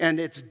 and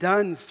it's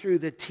done through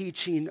the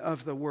teaching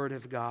of the word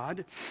of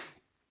God.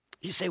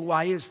 You say,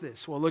 why is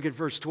this? Well, look at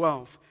verse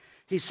 12.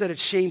 He said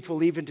it's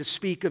shameful even to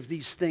speak of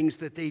these things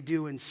that they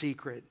do in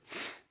secret.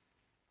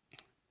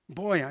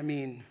 Boy, I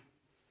mean,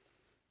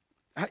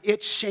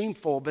 it's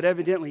shameful, but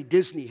evidently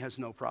Disney has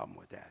no problem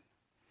with that.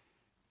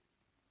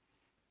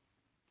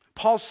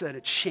 Paul said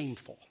it's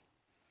shameful.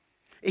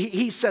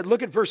 He said,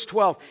 look at verse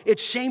 12,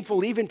 it's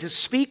shameful even to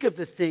speak of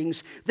the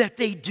things that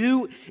they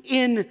do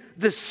in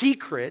the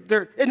secret.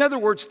 In other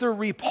words, they're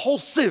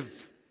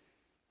repulsive.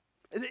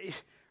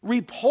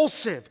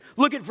 Repulsive.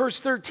 Look at verse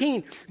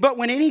 13. But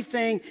when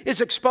anything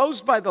is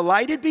exposed by the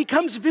light, it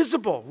becomes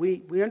visible.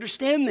 We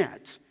understand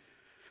that.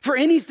 For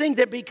anything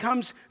that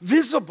becomes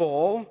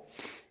visible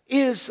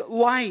is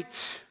light.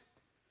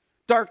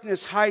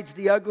 Darkness hides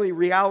the ugly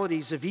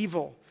realities of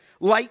evil.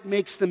 Light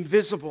makes them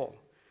visible.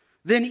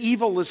 Then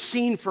evil is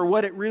seen for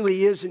what it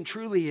really is and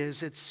truly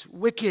is. It's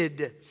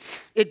wicked.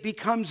 It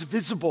becomes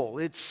visible.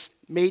 It's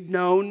made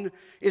known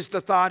is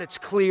the thought. It's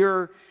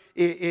clear.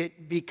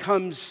 It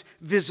becomes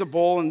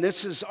visible. And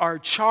this is our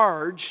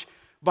charge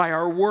by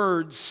our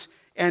words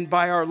and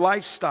by our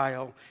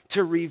lifestyle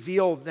to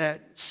reveal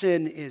that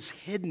sin is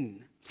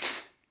hidden.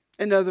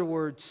 In other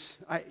words,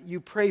 you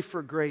pray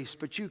for grace,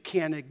 but you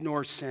can't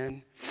ignore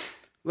sin.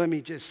 Let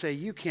me just say,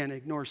 you can't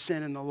ignore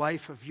sin in the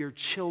life of your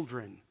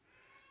children.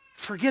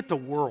 Forget the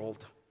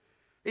world.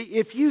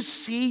 If you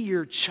see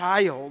your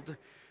child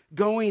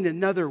going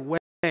another way,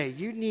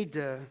 you need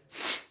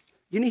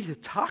to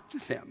talk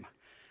to them.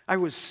 I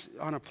was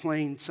on a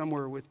plane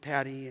somewhere with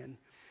Patty, and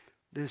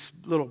this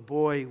little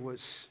boy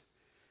was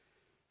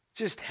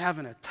just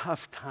having a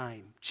tough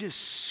time, just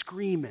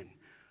screaming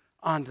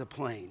on the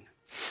plane.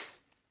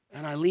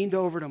 And I leaned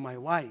over to my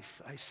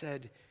wife. I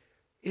said,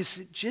 is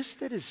it just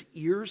that his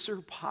ears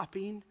are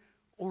popping,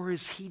 or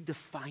is he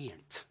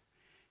defiant?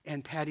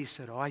 And Patty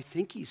said, oh, I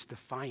think he's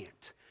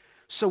defiant.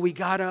 So we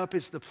got up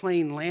as the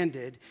plane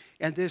landed,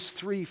 and this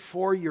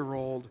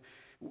 3-4-year-old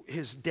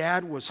his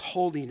dad was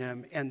holding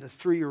him, and the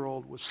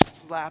 3-year-old was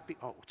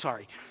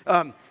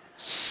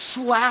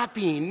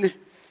slapping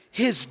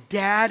his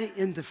dad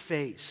in the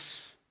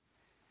face.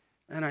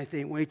 And I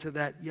think, wait till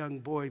that young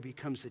boy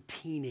becomes a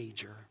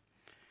teenager.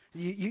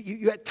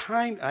 You at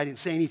time, I didn't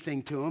say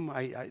anything to him.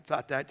 I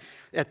thought that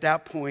at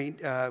that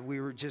point we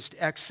were just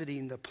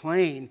exiting the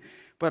plane,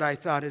 but I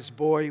thought his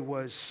boy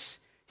was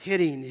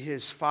hitting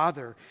his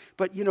father.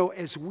 But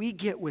as we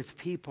get with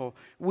people,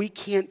 we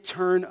can't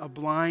turn a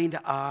blind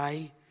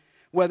eye,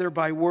 whether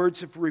by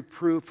words of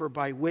reproof or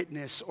by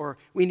witness, or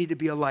we need to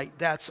be a light.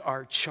 That's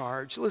our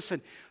charge.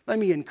 Listen, let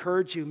me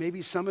encourage you.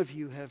 Maybe some of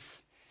you have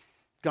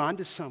gone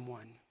to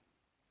someone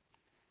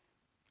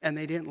and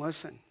they didn't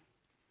listen.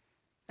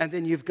 And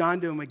then you've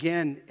gone to them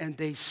again and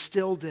they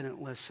still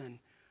didn't listen.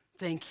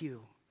 Thank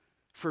you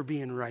for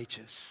being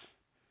righteous.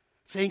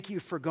 Thank you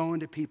for going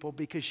to people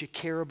because you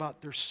care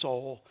about their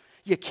soul.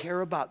 You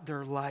care about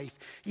their life.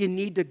 You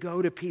need to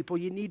go to people.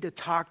 You need to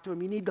talk to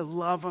them. You need to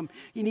love them.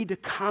 You need to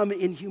come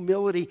in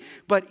humility.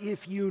 But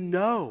if you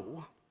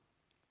know,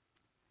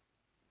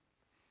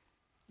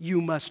 you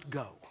must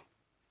go.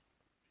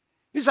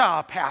 You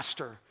say,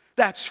 Pastor,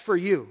 that's for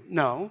you.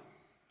 No.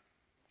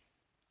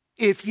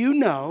 If you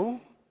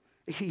know,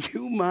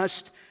 you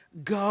must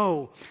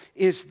go,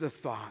 is the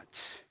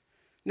thought.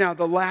 Now,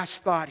 the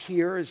last thought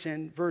here is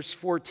in verse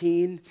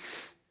 14.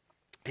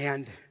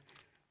 And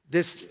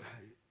this,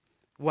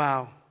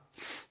 wow,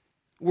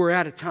 we're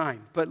out of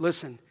time. But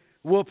listen,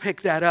 we'll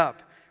pick that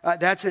up.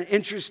 That's an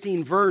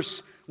interesting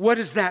verse. What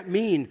does that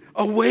mean?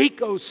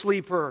 Awake, O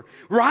sleeper,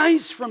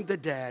 rise from the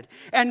dead,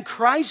 and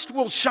Christ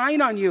will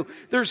shine on you.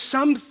 There's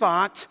some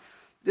thought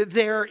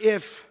there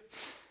if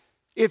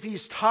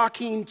he's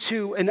talking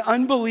to an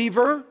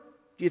unbeliever.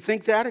 Do you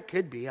think that? It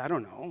could be. I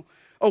don't know.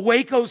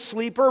 Awake, O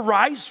sleeper,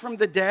 rise from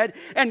the dead,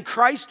 and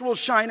Christ will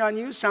shine on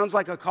you. Sounds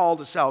like a call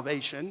to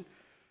salvation.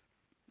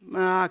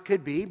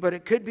 Could be, but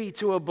it could be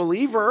to a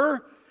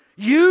believer.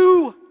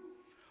 You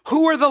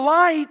who are the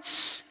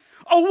lights,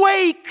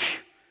 awake,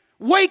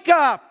 wake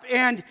up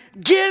and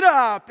get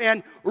up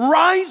and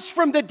rise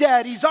from the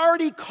dead. He's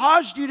already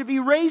caused you to be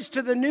raised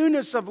to the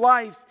newness of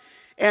life,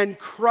 and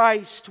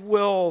Christ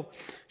will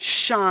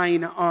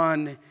shine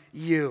on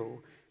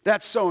you.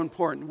 That's so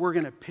important. We're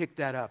going to pick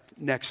that up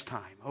next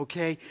time,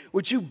 okay?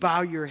 Would you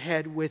bow your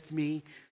head with me?